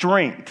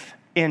strength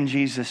in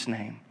Jesus'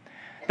 name.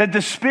 That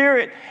the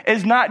Spirit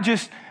is not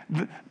just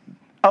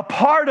a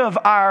part of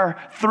our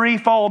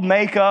threefold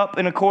makeup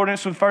in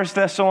accordance with 1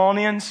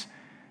 Thessalonians,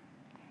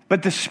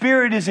 but the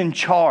Spirit is in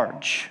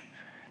charge.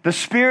 The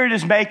Spirit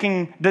is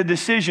making the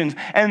decisions,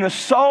 and the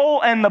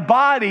soul and the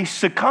body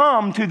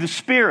succumb to the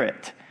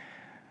Spirit,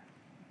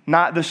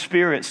 not the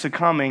Spirit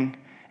succumbing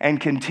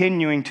and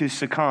continuing to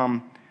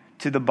succumb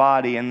to the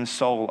body and the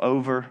soul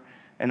over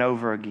and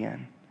over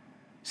again.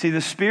 See,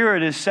 the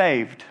Spirit is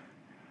saved,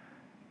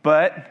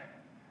 but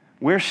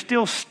we're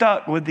still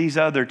stuck with these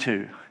other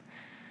two.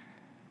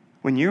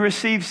 When you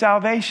receive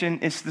salvation,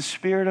 it's the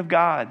Spirit of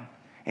God,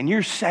 and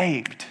you're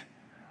saved.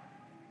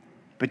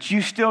 But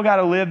you still got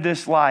to live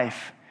this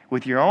life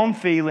with your own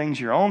feelings,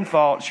 your own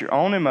thoughts, your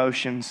own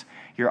emotions,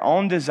 your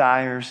own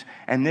desires,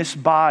 and this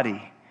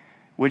body,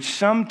 which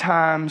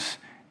sometimes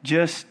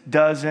just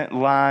doesn't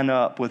line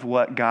up with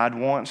what God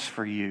wants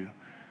for you.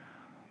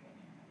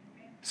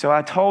 So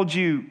I told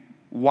you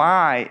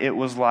why it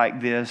was like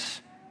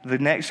this. The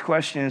next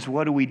question is,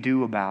 what do we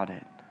do about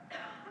it?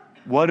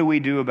 What do we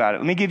do about it?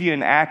 Let me give you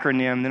an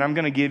acronym, then I'm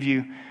going to give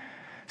you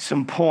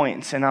some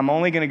points, and I'm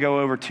only going to go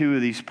over 2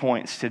 of these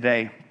points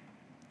today.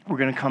 We're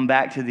going to come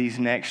back to these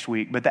next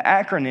week. But the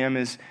acronym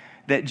is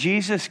that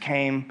Jesus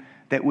came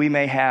that we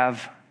may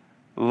have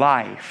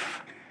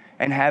life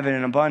and have it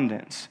in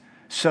abundance.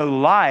 So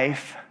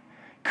life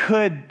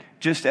could,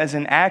 just as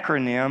an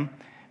acronym,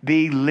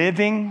 be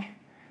living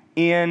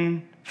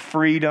in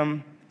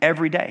freedom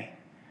every day.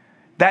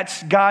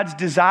 That's God's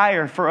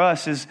desire for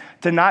us, is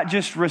to not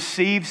just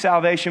receive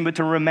salvation, but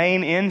to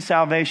remain in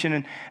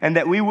salvation, and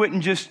that we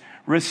wouldn't just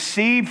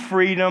receive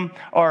freedom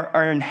or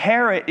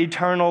inherit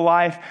eternal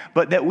life,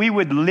 but that we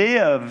would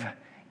live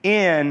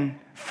in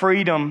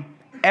freedom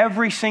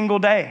every single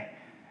day.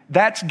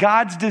 That's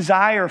God's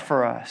desire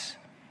for us.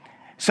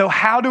 So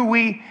how do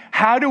we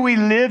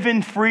live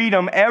in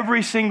freedom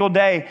every single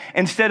day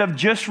instead of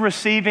just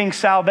receiving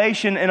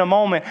salvation in a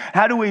moment?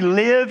 How do we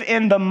live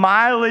in the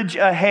mileage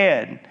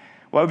ahead?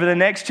 Well, over the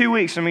next 2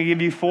 weeks, I'm going to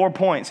give you 4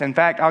 points. In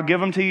fact, I'll give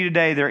them to you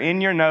today. They're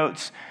in your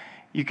notes.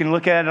 You can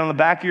look at it on the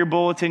back of your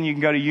bulletin. You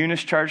can go to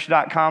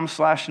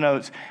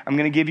eunischurch.com/notes. I'm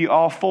going to give you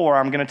all 4.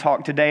 I'm going to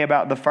talk today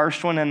about the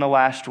first one and the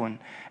last one.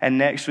 And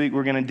next week,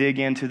 we're going to dig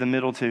into the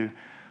middle 2.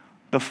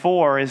 The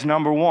 4 is,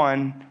 number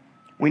 1,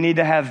 we need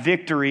to have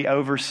victory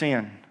over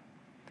sin.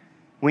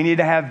 We need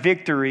to have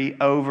victory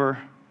over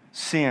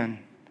sin.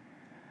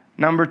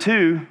 Number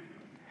 2,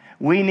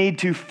 we need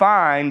to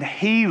find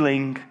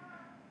healing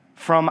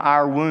from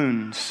our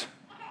wounds.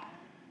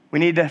 We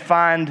need to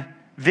find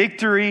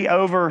victory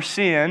over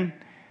sin.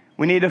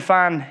 We need to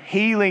find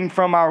healing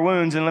from our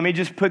wounds. And let me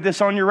just put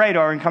this on your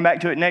radar and come back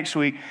to it next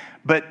week.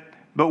 But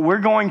we're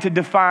going to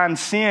define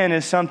sin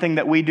as something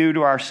that we do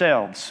to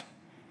ourselves.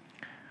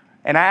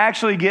 And I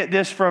actually get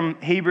this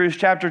from Hebrews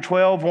chapter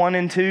 12, 1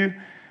 and 2,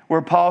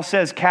 where Paul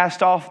says,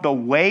 cast off the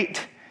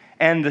weight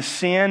and the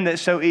sin that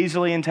so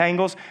easily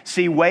entangles.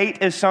 See,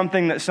 weight is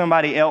something that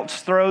somebody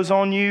else throws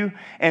on you,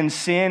 and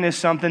sin is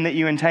something that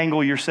you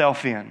entangle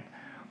yourself in.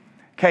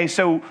 Okay,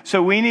 so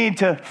we need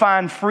to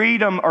find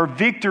freedom or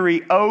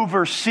victory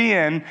over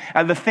sin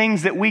and the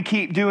things that we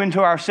keep doing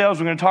to ourselves.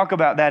 We're going to talk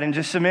about that in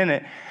just a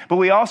minute. But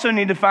we also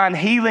need to find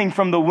healing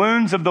from the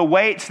wounds of the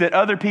weights that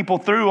other people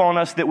threw on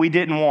us that we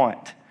didn't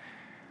want.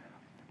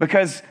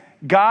 Because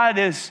God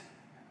is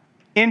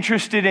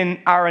interested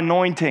in our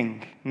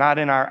anointing, not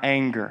in our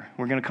anger.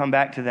 We're going to come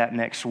back to that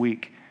next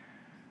week.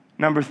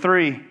 Number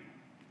 3,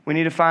 we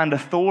need to find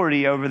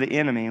authority over the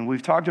enemy. And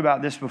we've talked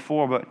about this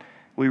before, but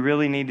we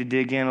really need to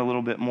dig in a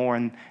little bit more.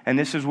 And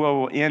this is where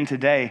we'll end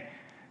today,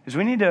 is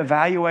we need to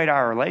evaluate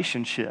our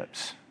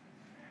relationships.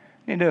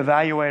 We need to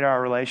evaluate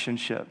our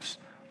relationships.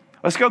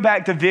 Let's go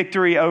back to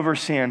victory over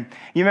sin.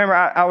 You remember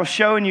I was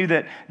showing you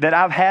that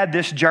I've had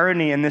this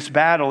journey and this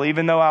battle,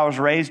 even though I was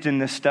raised in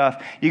this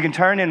stuff. You can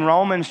turn in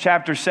Romans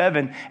chapter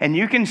 7, and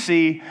you can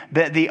see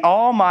that the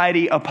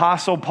almighty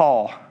Apostle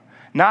Paul,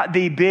 not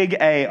the big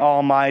A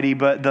almighty,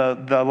 but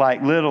the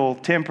like little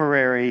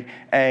temporary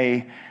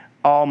A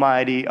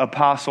almighty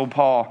Apostle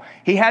Paul,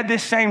 he had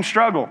this same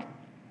struggle.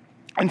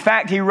 In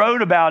fact, he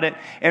wrote about it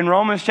in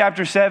Romans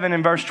chapter 7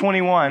 and verse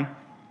 21.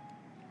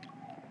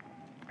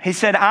 He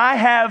said, I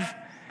have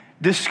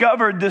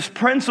discovered this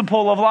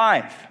principle of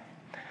life,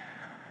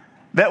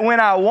 that when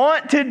I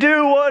want to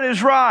do what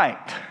is right,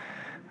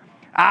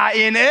 I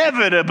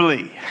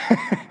inevitably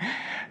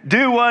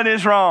do what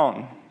is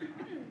wrong.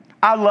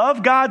 I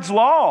love God's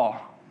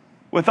law,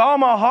 with all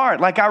my heart.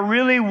 Like, I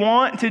really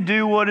want to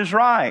do what is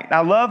right.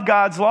 I love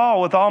God's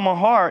law with all my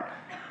heart.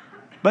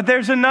 But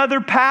there's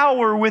another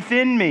power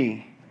within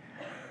me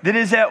that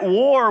is at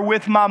war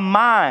with my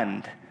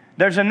mind.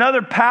 There's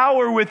another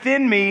power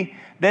within me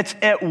that's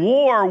at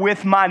war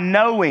with my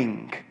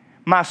knowing,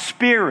 my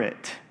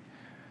spirit.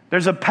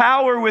 There's a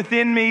power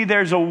within me.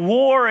 There's a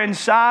war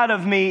inside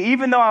of me.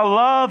 Even though I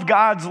love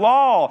God's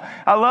law,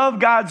 I love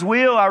God's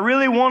will, I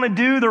really want to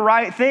do the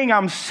right thing.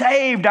 I'm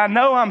saved. I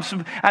know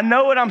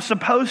what I'm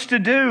supposed to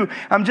do.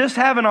 I'm just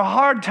having a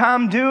hard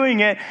time doing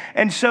it.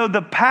 And so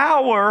the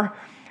power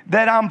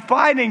that I'm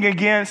fighting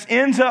against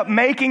ends up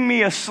making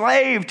me a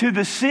slave to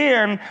the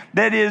sin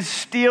that is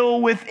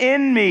still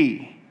within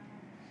me.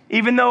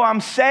 Even though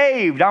I'm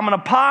saved, I'm an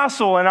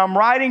apostle, and I'm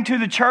writing to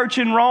the church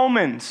in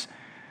Romans.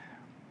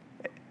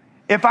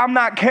 If I'm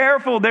not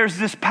careful, there's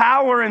this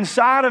power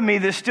inside of me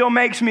that still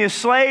makes me a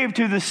slave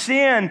to the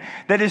sin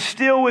that is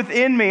still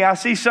within me. I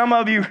see some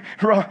of you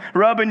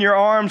rubbing your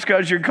arms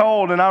because you're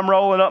cold, and I'm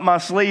rolling up my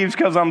sleeves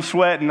because I'm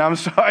sweating. I'm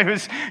sorry,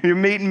 you're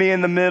meeting me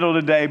in the middle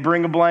today.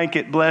 Bring a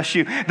blanket, bless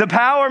you. The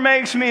power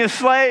makes me a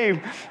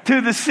slave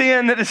to the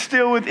sin that is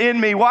still within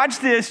me. Watch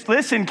this.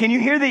 Listen, can you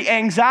hear the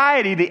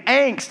anxiety, the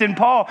angst in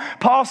Paul?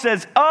 Paul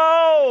says,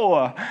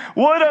 "Oh,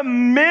 what a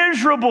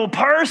miserable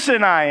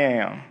person I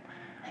am.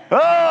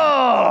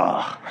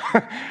 Oh,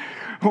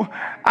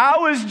 I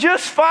was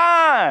just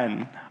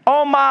fine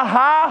on my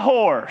high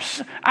horse.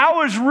 I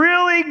was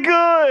really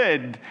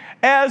good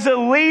as a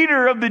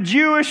leader of the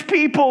Jewish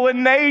people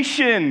and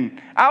nation.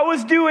 I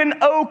was doing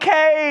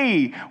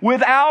okay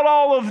without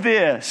all of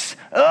this.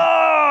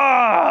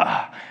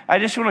 I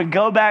just want to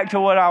go back to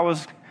what I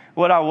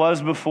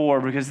was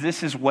before, because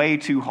this is way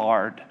too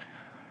hard."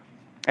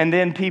 And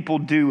then people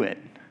do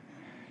it.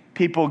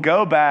 People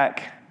go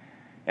back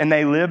and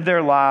they live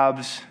their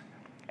lives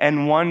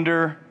and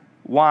wonder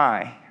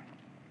why.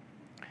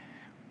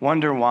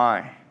 Wonder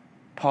why.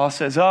 Paul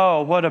says,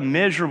 "Oh, what a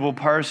miserable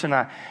person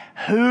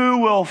who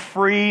will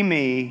free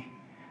me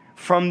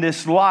from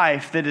this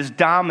life that is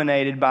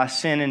dominated by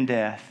sin and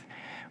death?"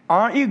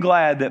 Aren't you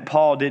glad that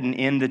Paul didn't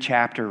end the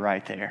chapter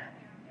right there?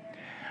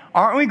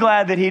 Aren't we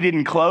glad that he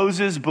didn't close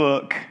his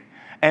book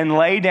and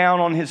lay down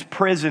on his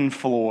prison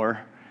floor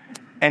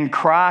and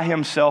cry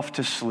himself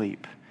to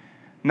sleep?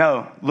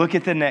 No, look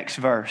at the next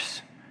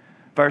verse.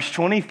 Verse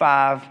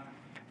 25,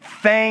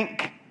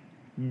 thank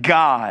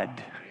God.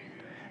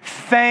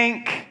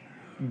 Thank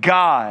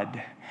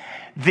God.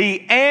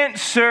 The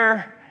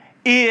answer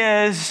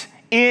is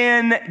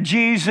in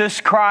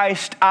Jesus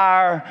Christ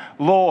our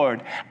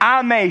Lord.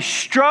 I may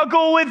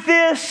struggle with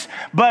this,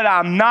 but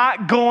I'm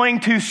not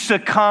going to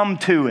succumb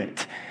to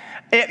it.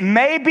 It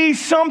may be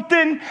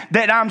something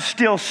that I'm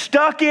still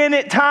stuck in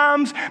at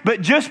times,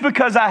 but just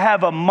because I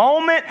have a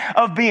moment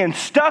of being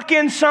stuck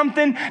in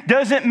something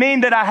doesn't mean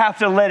that I have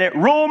to let it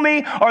rule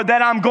me or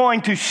that I'm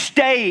going to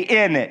stay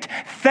in it.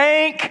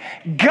 Thank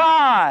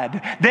God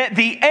that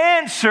the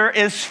answer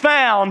is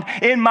found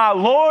in my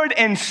Lord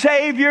and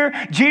Savior,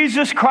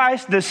 Jesus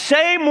Christ. The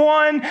same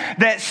one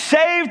that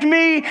saved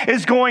me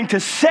is going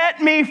to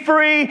set me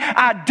free.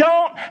 I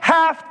don't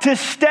have to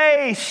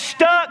stay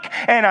stuck,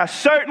 and I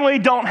certainly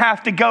don't have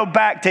to go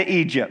back to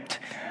Egypt.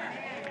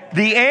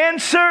 The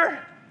answer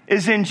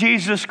is in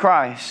Jesus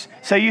Christ.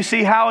 So you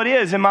see how it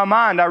is in my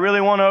mind. I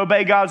really want to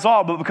obey God's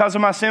law, but because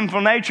of my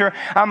sinful nature,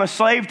 I'm a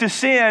slave to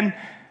sin.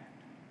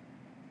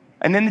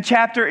 And then the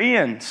chapter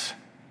ends.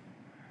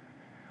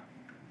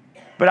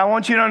 But I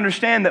want you to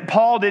understand that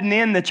Paul didn't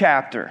end the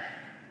chapter.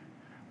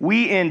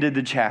 We ended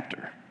the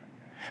chapter.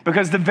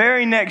 Because the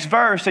very next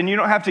verse, and you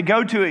don't have to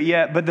go to it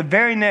yet, but the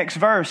very next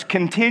verse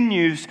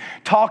continues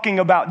talking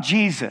about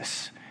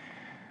Jesus.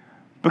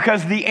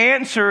 Because the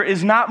answer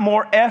is not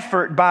more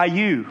effort by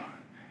you.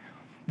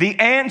 The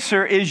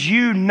answer is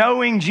you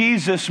knowing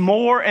Jesus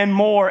more and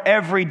more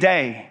every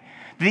day.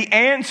 The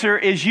answer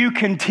is you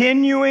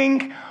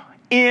continuing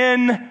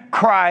in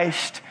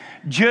Christ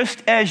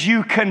just as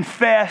you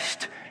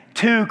confessed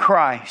to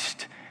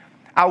Christ.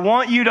 I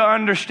want you to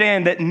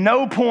understand that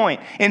no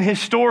point in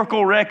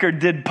historical record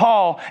did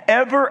Paul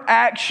ever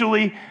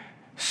actually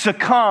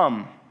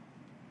succumb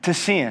to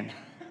sin.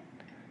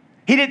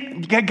 He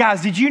did,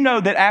 guys, did you know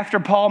that after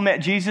Paul met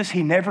Jesus,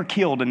 he never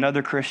killed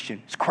another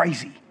Christian? It's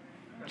crazy.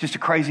 Just a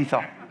crazy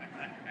thought.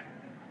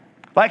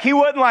 Like he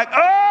wasn't like,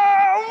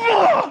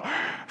 "Oh,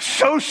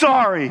 so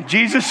sorry.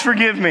 Jesus,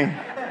 forgive me.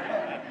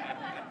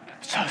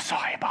 So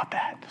sorry about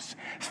that.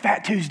 It's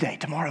Fat Tuesday.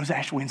 Tomorrow's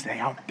Ash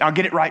Wednesday. I'll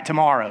get it right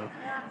tomorrow."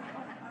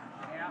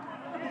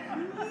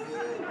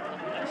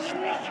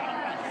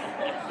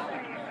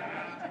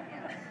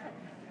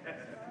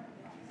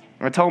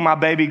 I told my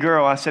baby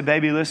girl, I said,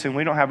 "Baby, listen,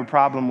 we don't have a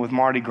problem with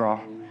Mardi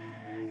Gras.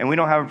 And we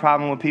don't have a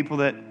problem with people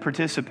that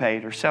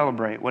participate or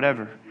celebrate,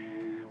 whatever.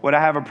 What I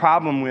have a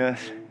problem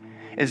with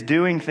is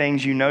doing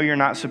things you know you're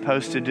not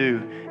supposed to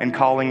do and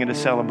calling it a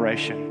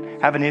celebration.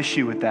 I have an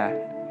issue with that.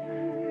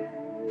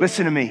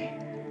 Listen to me.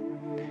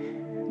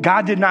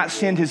 God did not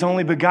send his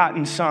only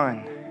begotten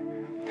Son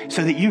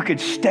so that you could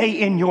stay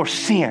in your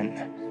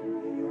sin.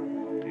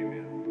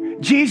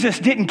 Jesus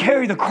didn't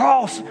carry the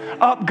cross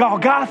up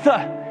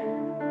Golgotha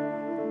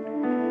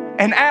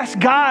and ask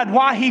God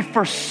why he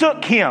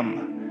forsook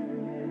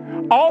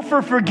him.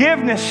 Offer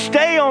forgiveness,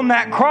 stay on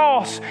that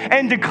cross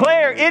and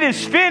declare it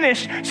is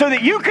finished so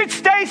that you could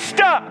stay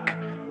stuck.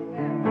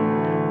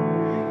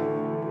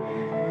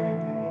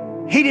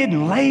 He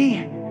didn't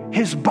lay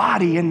his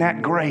body in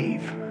that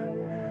grave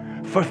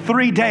for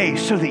 3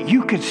 days so that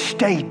you could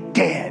stay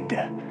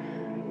dead.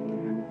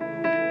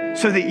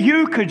 So that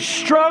you could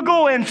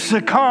struggle and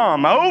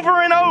succumb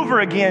over and over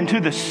again to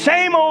the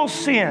same old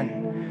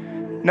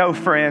sin. No,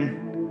 friend.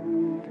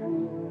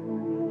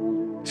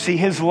 See,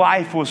 his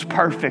life was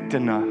perfect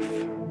enough.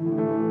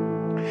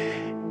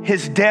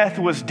 His death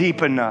was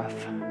deep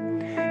enough.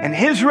 And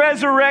his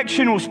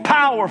resurrection was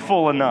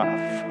powerful enough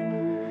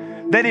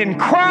that in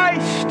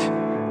Christ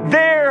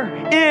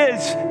there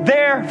is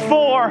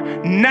therefore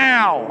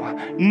now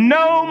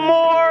no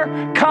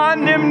more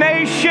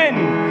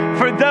condemnation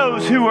for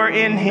those who are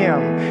in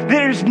him.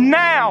 There's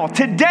now,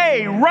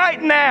 today,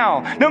 right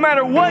now, no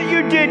matter what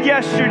you did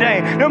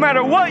yesterday, no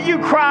matter what you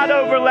cried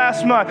over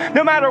last month,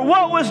 no matter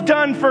what was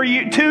done for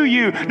you, to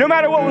you, no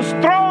matter what was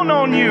thrown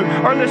on you,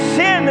 or the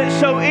sin that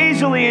so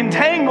easily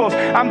entangles,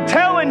 I'm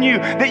telling you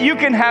that you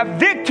can have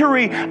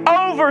victory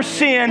over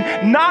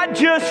sin, not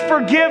just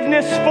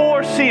forgiveness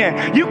for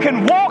sin. You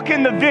can walk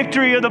in the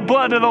victory of the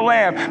blood of the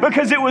Lamb,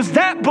 because it was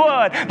that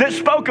blood that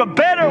spoke a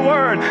better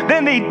word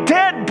than the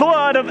dead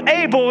blood of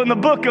Abel in the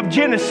book of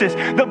Genesis.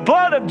 The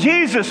blood of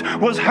Jesus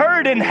was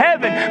heard in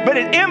heaven, but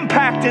it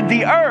impacted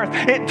the earth.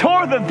 It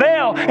tore the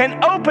veil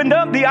and opened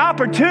up the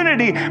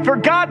opportunity for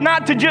God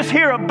not to just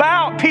hear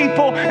about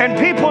people and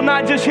people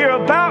not just hear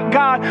about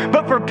God,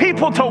 but for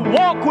people to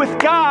walk with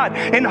God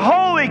in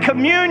holy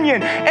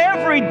communion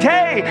every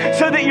day,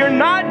 so that you're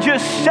not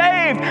just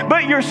saved,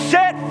 but you're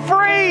set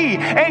free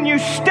and you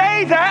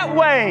stay that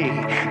way.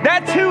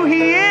 That's who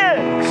he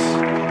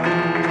is.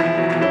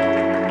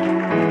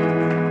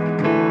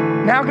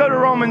 Now go to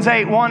Romans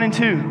 8, 1 and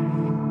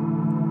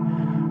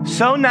 2.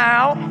 So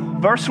now,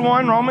 verse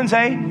 1, Romans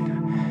 8.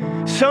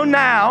 So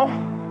now,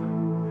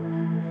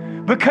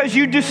 because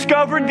you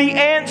discovered the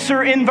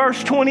answer in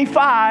verse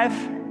 25,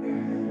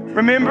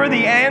 remember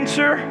the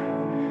answer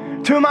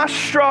to my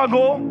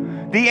struggle,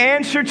 the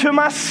answer to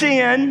my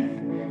sin,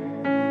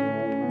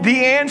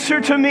 the answer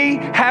to me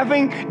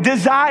having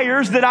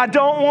desires that I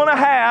don't want to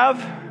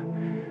have,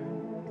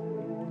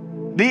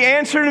 the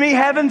answer to me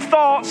having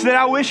thoughts that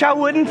I wish I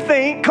wouldn't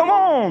think. Come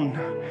on.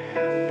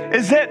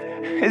 Is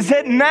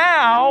that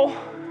now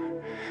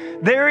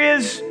there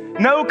is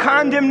no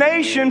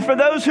condemnation for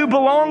those who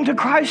belong to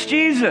Christ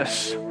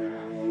Jesus.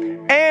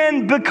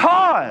 And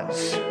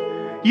because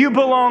you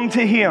belong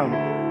to him,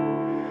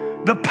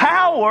 the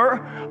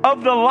power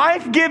of the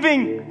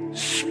life-giving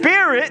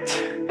Spirit,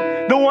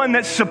 the one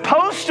that's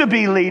supposed to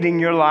be leading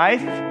your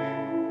life,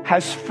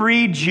 has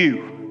freed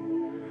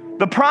you.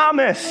 The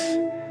promise.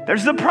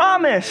 There's the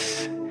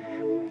promise.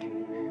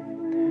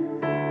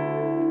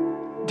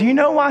 Do you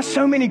know why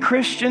so many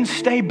Christians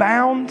stay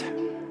bound?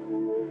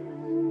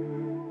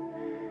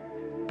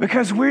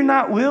 Because we're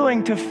not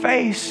willing to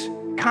face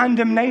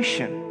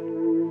condemnation.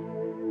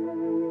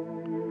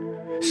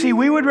 See,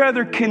 we would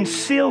rather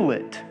conceal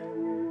it.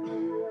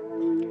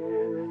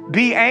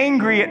 Be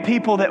angry at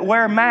people that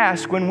wear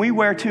masks when we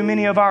wear too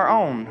many of our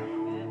own.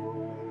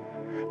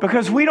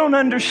 Because we don't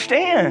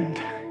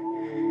understand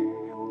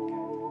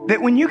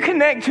that when you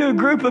connect to a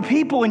group of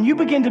people and you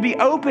begin to be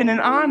open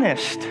and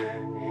honest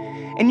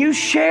and you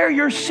share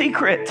your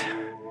secret,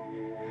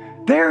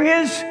 there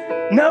is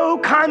no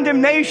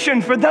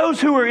condemnation for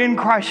those who are in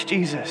Christ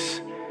Jesus.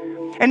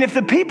 And if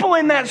the people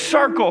in that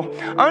circle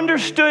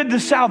understood the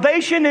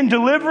salvation and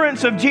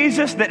deliverance of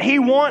Jesus that he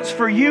wants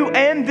for you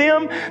and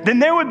them, then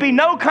there would be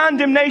no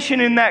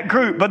condemnation in that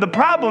group. But the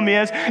problem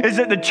is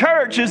that the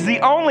church is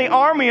the only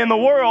army in the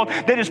world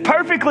that is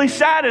perfectly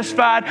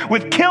satisfied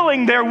with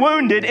killing their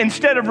wounded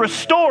instead of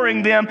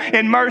restoring them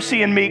in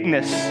mercy and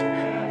meekness.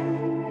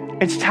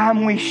 It's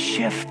time we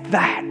shift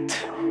that.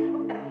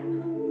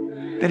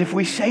 That if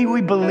we say we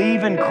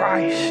believe in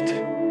Christ,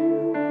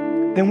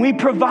 then we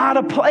provide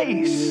a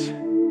place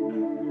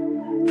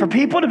for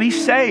people to be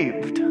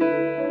saved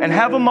and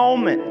have a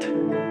moment.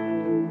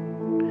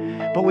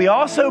 But we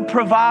also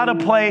provide a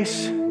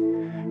place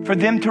for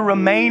them to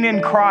remain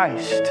in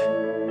Christ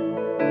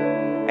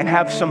and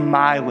have some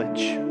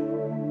mileage.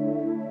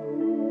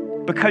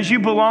 Because you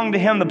belong to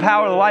him, the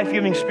power of the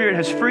life-giving Spirit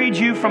has freed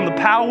you from the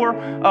power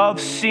of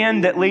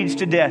sin that leads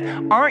to death.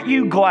 Aren't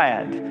you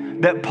glad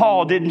that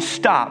Paul didn't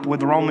stop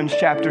with Romans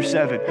chapter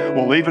 7?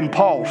 Well, even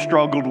Paul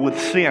struggled with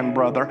sin,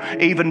 brother.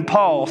 Even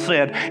Paul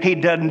said he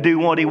doesn't do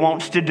what he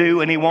wants to do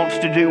and he wants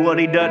to do what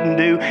he doesn't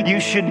do. You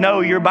should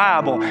know your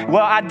Bible. Well,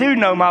 I do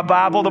know my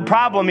Bible. The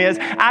problem is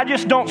I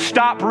just don't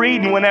stop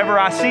reading whenever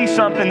I see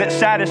something that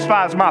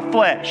satisfies my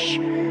flesh.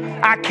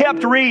 I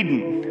kept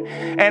reading.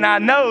 And I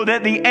know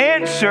that the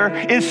answer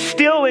is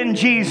still in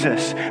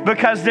Jesus,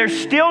 because there's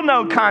still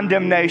no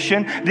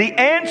condemnation. The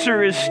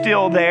answer is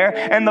still there.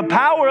 And the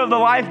power of the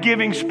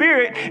life-giving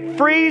Spirit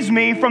frees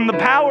me from the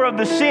power of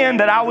the sin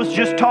that I was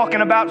just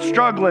talking about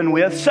struggling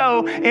with.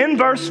 So in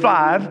verse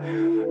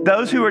 5,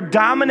 those who are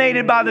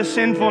dominated by the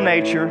sinful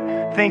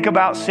nature think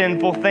about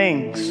sinful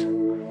things.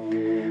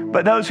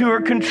 But those who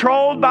are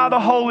controlled by the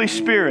Holy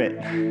Spirit,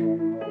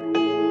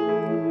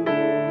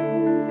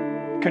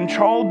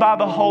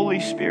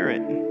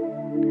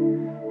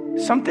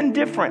 something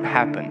different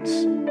happens.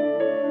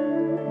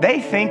 They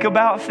think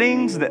about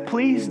things that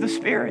please the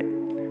Spirit.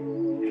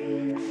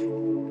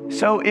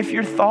 So if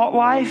your thought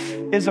life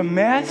is a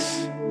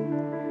mess,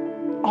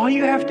 all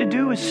you have to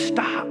do is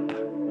stop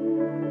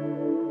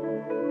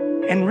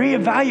and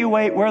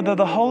reevaluate whether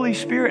the Holy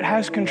Spirit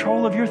has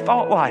control of your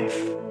thought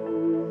life.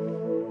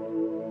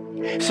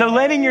 So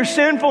letting your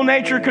sinful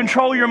nature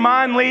control your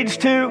mind leads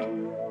to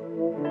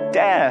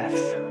death.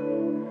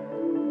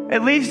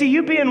 It leads to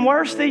you being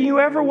worse than you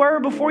ever were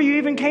before you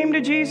even came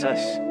to Jesus.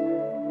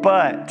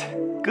 But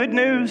good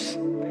news,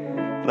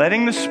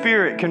 letting the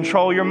Spirit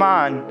control your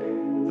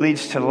mind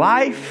leads to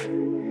life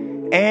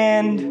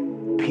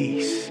and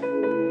peace.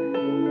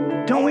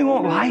 Don't we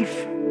want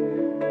life?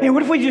 Man,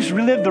 what if we just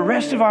relive the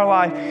rest of our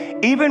life,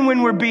 even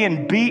when we're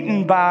being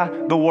beaten by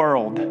the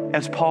world,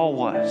 as Paul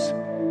was?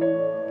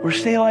 We're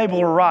still able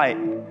to write,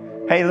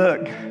 hey,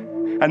 look,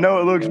 I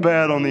know it looks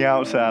bad on the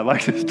outside.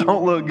 Like, this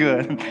don't look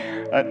good.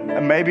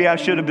 Maybe I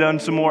should have done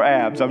some more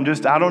abs. I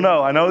don't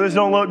know. I know this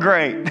don't look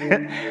great.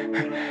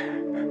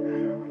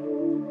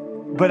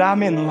 But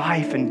I'm in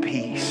life and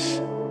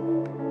peace,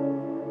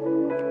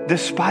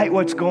 despite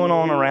what's going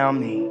on around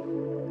me.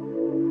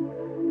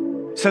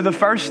 So the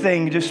first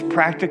thing, just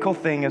practical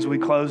thing as we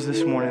close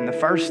this morning, the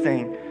first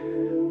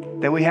thing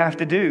that we have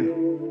to do,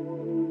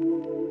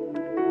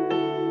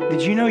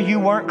 did you know you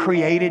weren't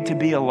created to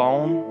be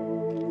alone?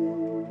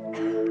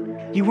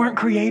 You weren't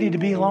created to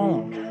be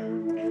alone.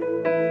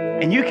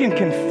 And you can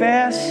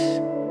confess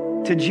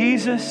to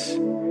Jesus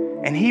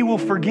and He will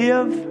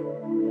forgive.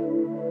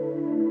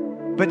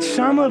 But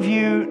some of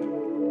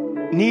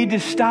you need to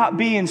stop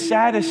being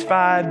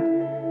satisfied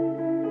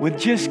with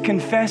just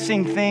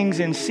confessing things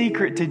in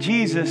secret to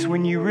Jesus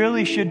when you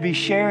really should be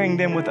sharing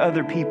them with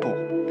other people.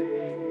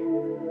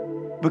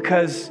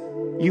 Because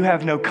you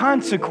have no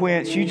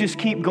consequence. You just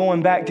keep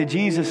going back to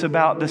Jesus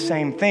about the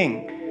same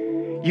thing.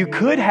 You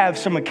could have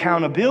some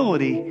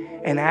accountability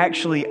and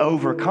actually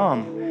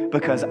overcome,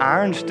 because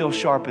iron still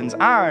sharpens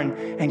iron,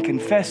 and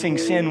confessing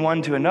sin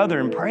one to another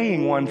and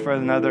praying one for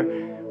another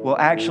will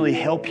actually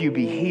help you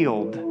be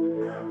healed.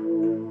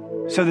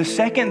 So the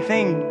second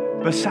thing,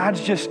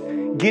 besides just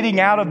getting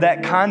out of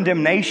that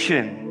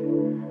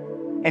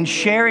condemnation and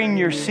sharing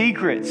your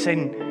secrets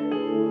and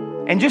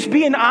just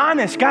being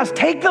honest, guys,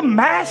 take the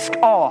mask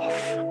off.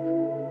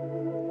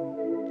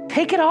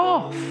 Take it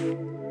off.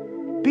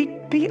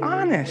 Be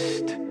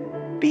honest.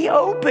 Be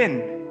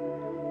open.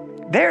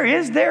 There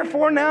is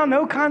therefore now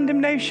no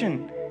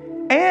condemnation.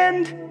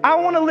 And I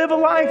want to live a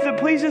life that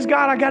pleases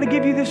God. I got to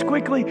give you this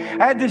quickly.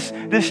 I had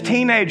this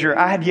teenager.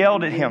 I had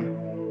yelled at him.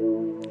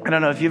 I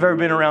don't know if you've ever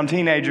been around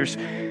teenagers.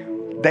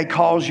 They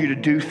cause you to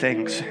do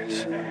things.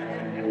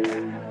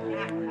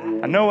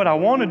 I know what I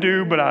want to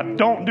do, but I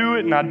don't do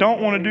it, and I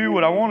don't want to do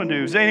what I want to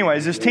do. So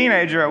anyways, this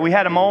teenager, we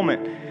had a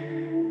moment,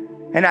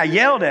 and I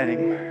yelled at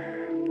him,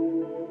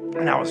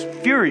 and I was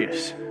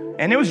furious,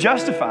 and it was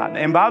justified.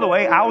 And by the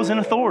way, I was in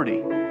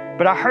authority,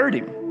 but I heard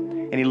him,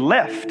 and he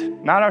left.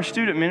 Not our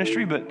student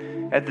ministry, but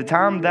at the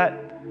time,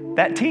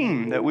 that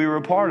team that we were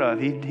a part of.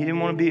 He didn't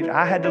want to be.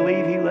 I had to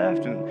leave. He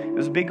left, and it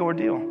was a big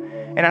ordeal.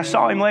 And I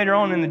saw him later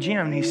on in the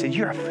gym, and he said,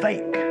 "You're a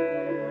fake.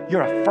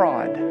 You're a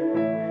fraud.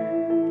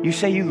 You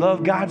say you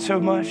love God so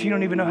much, you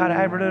don't even know how to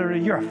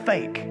advertise. You're a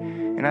fake."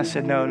 And I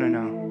said, No.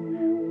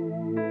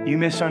 You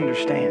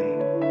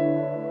misunderstand.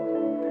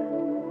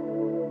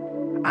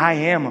 I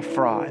am a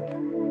fraud.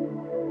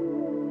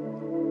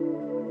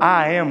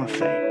 I am a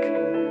fake.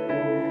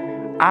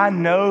 I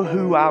know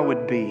who I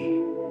would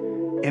be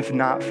if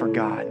not for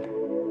God.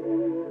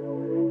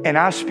 And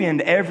I spend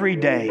every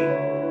day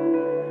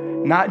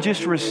not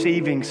just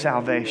receiving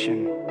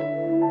salvation,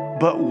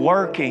 but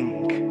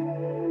working,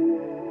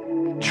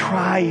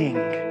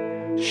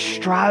 trying,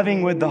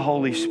 striving with the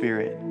Holy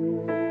Spirit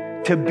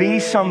to be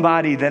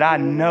somebody that I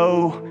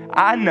know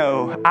I'm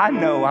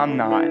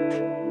not.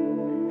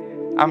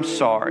 I'm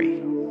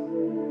sorry.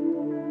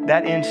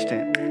 That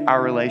instant,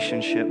 our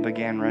relationship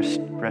began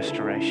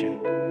restoration.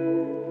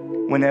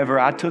 Whenever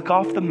I took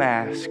off the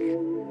mask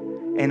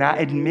and I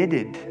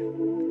admitted,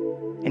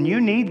 and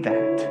you need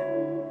that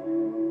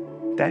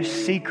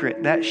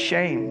secret, that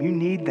shame, you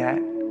need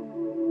that.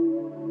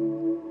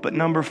 But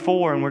number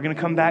 4, and we're going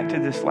to come back to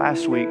this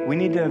last week, we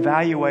need to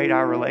evaluate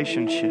our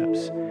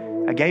relationships.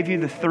 I gave you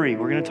the 3.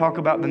 We're going to talk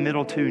about the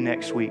middle 2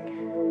 next week.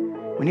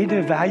 We need to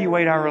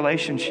evaluate our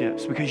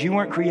relationships because you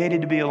weren't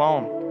created to be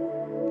alone.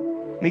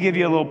 Let me give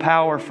you a little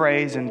power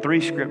phrase in 3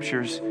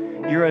 scriptures.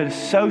 Your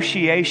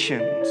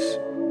associations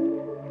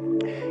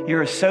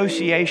Your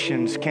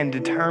associations can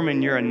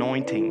determine your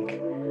anointing.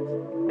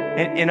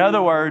 In other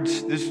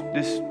words,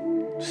 this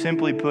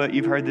simply put,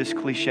 you've heard this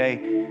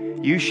cliche,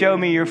 you show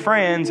me your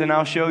friends and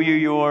I'll show you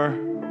your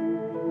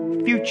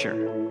future.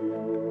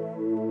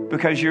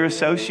 Because your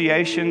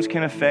associations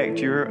can affect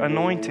your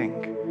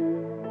anointing.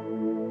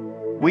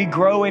 We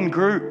grow in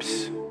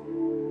groups.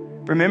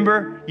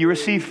 Remember, you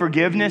receive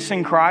forgiveness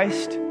in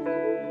Christ.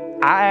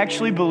 I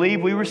actually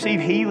believe we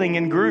receive healing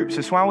in groups.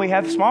 That's why we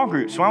have small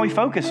groups. That's why we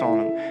focus on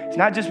them. It's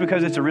not just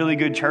because it's a really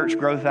good church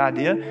growth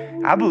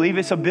idea. I believe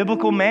it's a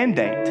biblical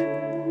mandate.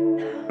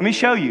 Let me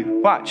show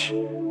you. Watch.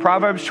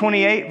 Proverbs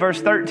 28, verse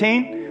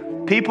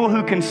 13. People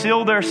who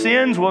conceal their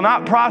sins will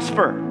not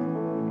prosper.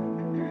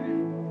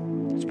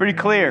 It's pretty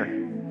clear.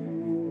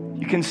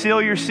 You conceal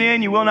your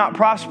sin, you will not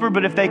prosper,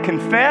 but if they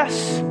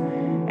confess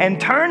and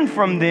turn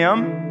from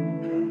them,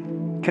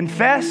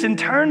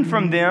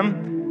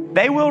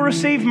 they will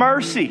receive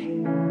mercy.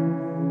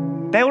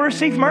 They will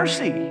receive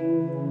mercy.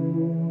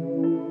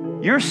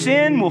 Your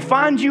sin will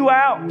find you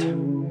out.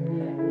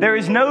 There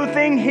is no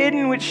thing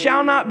hidden which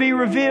shall not be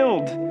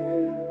revealed.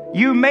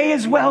 You may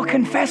as well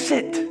confess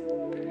it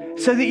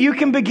so that you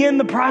can begin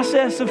the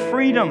process of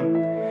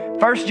freedom.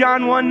 1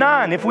 John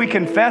 1:9, if we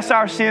confess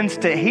our sins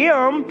to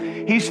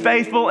Him, He's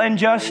faithful and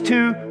just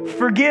to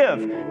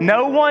forgive.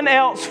 No one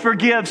else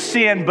forgives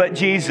sin but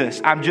Jesus.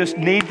 I just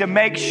need to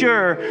make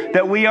sure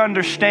that we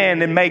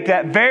understand and make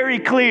that very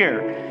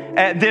clear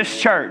at this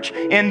church,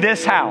 in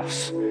this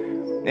house.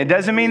 It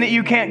doesn't mean that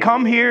you can't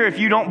come here if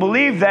you don't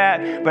believe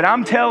that, but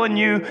I'm telling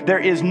you, there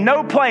is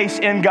no place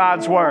in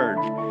God's Word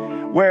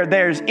where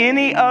there's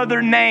any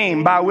other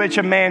name by which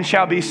a man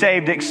shall be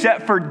saved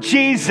except for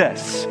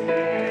Jesus.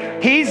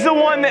 He's the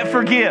one that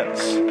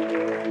forgives.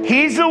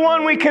 He's the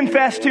one we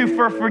confess to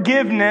for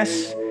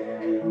forgiveness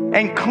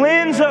and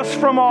cleanse us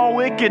from all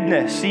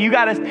wickedness. So you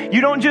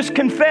don't just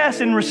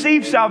confess and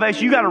receive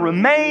salvation. You got to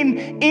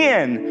remain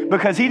in,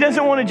 because He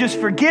doesn't want to just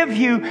forgive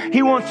you.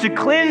 He wants to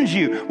cleanse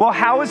you. Well,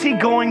 how is He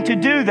going to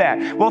do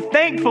that? Well,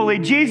 thankfully,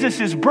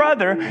 Jesus'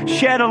 brother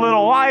shed a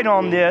little light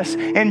on this.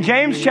 In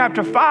James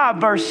chapter 5,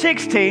 verse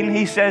 16,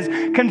 he says,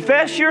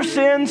 confess your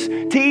sins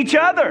to each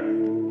other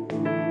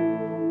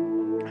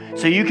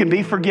so you can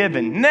be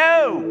forgiven.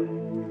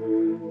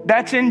 No,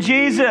 that's in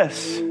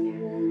Jesus.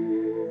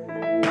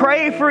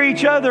 Pray for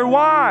each other.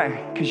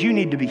 Why? Because you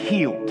need to be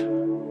healed.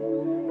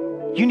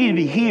 You need to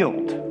be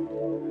healed.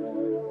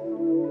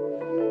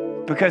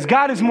 Because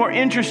God is more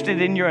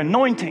interested in your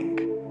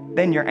anointing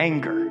than your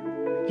anger.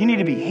 You need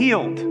to be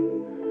healed.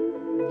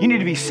 You need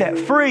to be set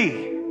free.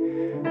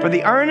 For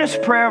the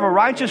earnest prayer of a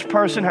righteous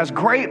person has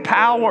great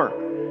power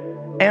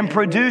and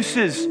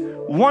produces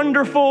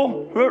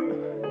wonderful.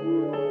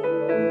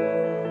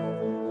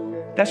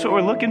 That's what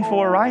we're looking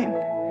for, right?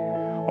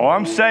 Oh,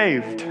 I'm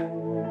saved.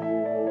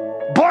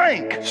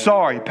 Blank.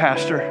 Sorry,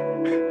 Pastor.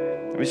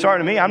 I mean, sorry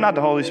to me. I'm not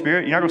the Holy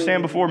Spirit. You're not going to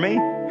stand before me.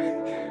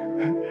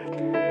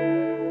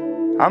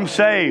 I'm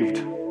saved.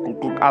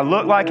 I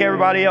look like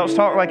everybody else,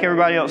 talk like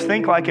everybody else,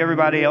 think like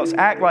everybody else,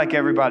 act like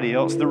everybody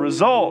else. The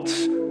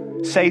results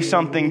say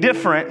something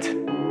different.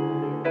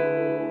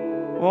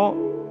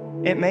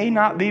 Well, it may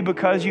not be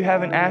because you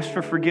haven't asked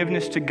for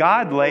forgiveness to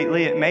God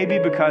lately. It may be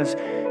because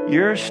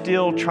you're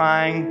still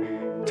trying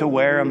to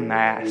wear a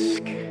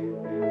mask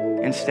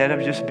instead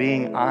of just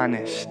being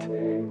honest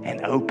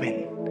and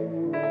open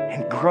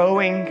and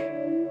growing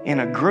in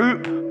a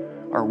group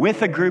or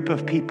with a group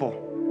of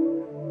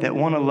people that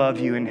want to love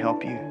you and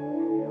help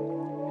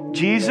you.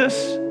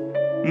 Jesus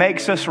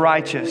makes us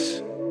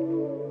righteous,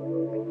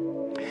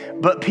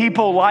 but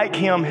people like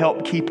Him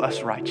help keep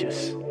us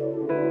righteous.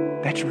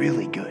 That's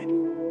really good.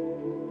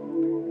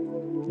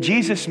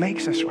 Jesus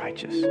makes us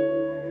righteous,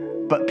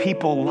 but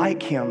people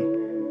like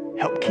Him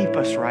help keep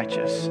us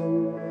righteous.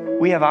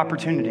 We have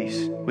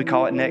opportunities. We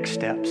call it next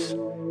steps.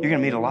 You're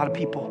going to meet a lot of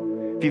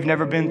people. If you've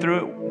never been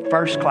through it,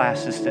 first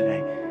class is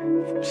today.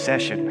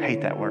 Session,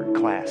 hate that word,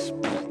 class.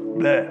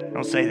 Bleh,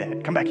 don't say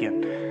that. Come back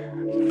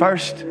in.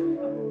 First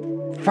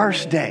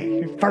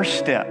day, first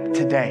step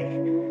today.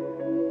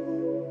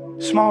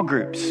 Small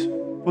groups.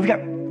 We've got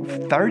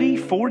 30,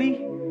 40,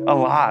 a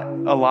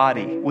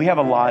lottie. We have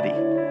a lottie.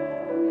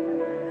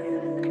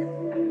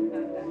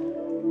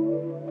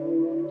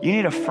 You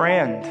need a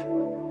friend.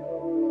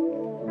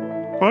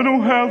 I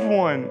don't have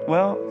one.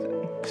 Well,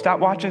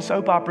 stop watching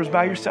soap operas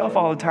by yourself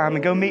all the time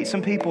and go meet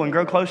some people and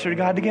grow closer to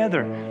God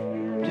together.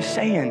 Just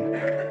saying.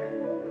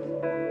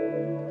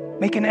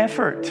 Make an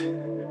effort.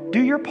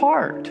 Do your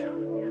part.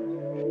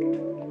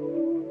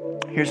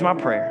 Here's my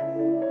prayer.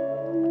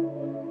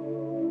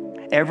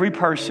 Every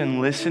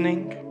person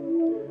listening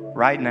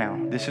right now,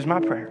 this is my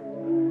prayer,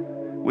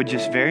 would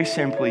just very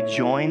simply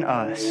join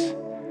us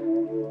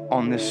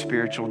on this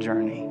spiritual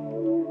journey.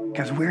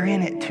 Because we're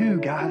in it too,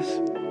 guys.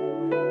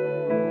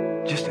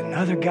 Just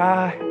another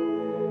guy,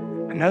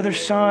 another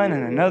son,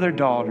 and another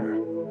daughter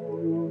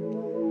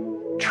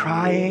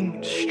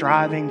trying,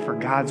 striving for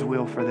God's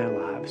will for their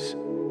lives.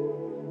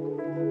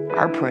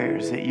 Our prayer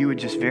is that you would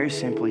just very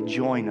simply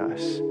join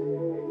us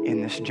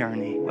in this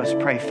journey. Let's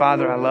pray.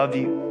 Father, I love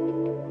you.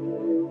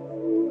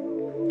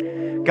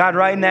 God,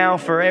 right now,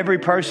 for every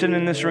person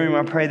in this room,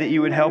 I pray that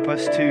you would help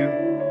us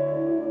to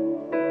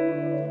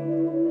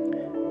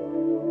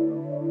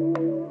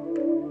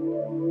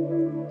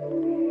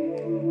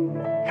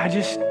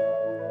just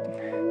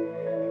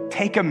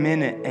take a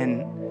minute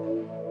and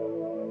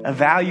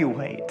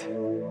evaluate.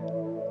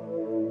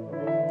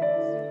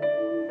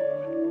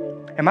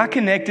 Am I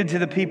connected to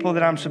the people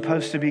that I'm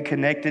supposed to be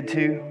connected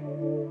to?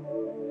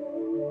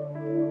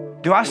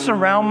 Do I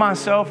surround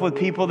myself with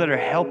people that are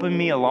helping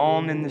me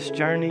along in this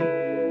journey?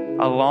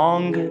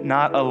 Along,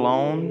 not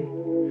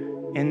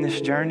alone in this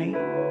journey?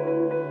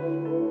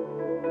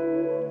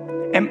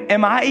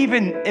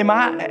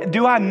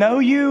 Do I know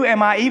you?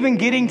 Am I even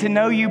getting to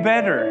know you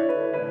better?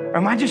 Or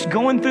am I just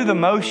going through the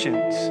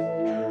motions?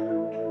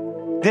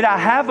 Did I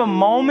have a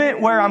moment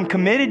where I'm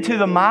committed to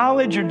the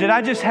mileage, or did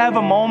I just have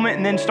a moment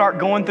and then start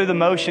going through the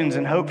motions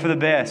and hope for the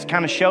best?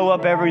 Kind of show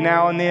up every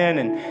now and then,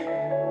 and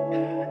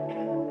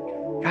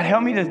God,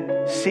 help me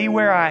to see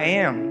where I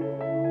am.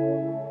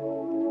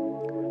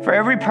 For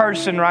every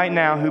person right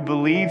now who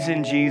believes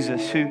in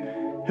Jesus,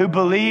 who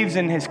believes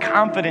in his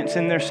confidence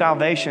in their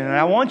salvation, and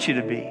I want you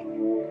to be.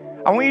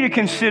 I want you to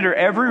consider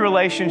every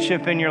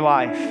relationship in your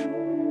life.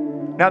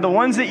 Now, the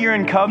ones that you're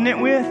in covenant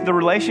with, the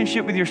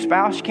relationship with your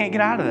spouse, you can't get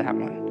out of that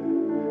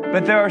one.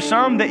 But there are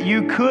some that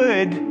you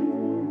could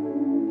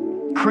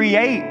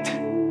create,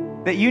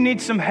 that you need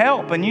some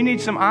help and you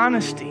need some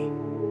honesty.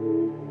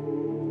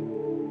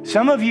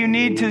 Some of you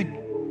need to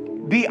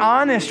be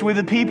honest with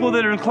the people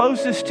that are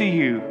closest to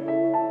you,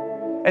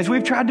 as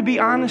we've tried to be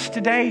honest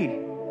today.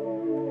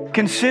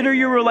 Consider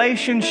your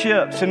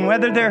relationships and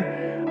whether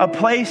they're a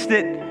place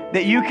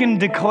that you can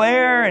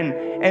declare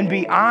and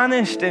be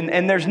honest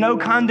and there's no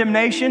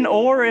condemnation,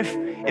 or if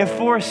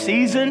for a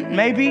season,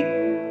 maybe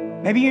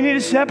you need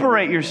to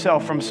separate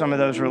yourself from some of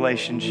those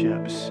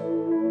relationships.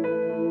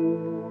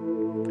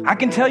 I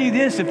can tell you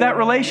this, if that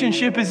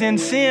relationship is in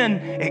sin,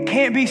 it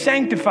can't be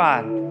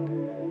sanctified.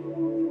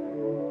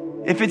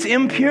 If it's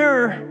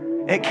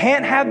impure, it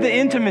can't have the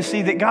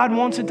intimacy that God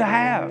wants it to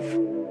have.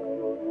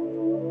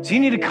 So you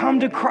need to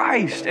come to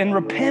Christ and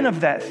repent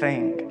of that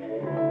thing.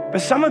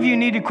 But some of you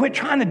need to quit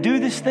trying to do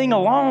this thing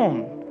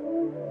alone.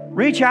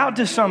 Reach out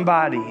to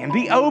somebody and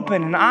be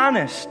open and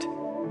honest.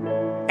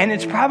 And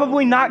it's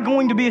probably not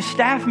going to be a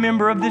staff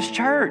member of this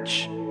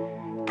church.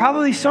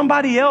 Probably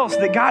somebody else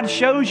that God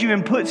shows you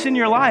and puts in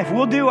your life.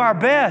 We'll do our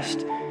best.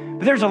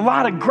 But there's a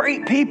lot of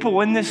great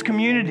people in this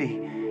community,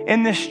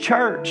 in this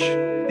church,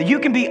 that you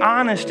can be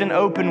honest and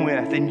open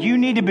with. And you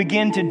need to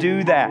begin to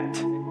do that.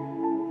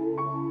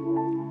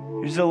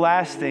 Here's the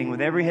last thing,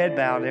 with every head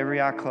bowed,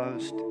 every eye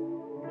closed.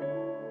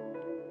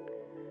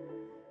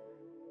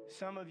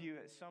 Some of you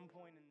at some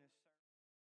point in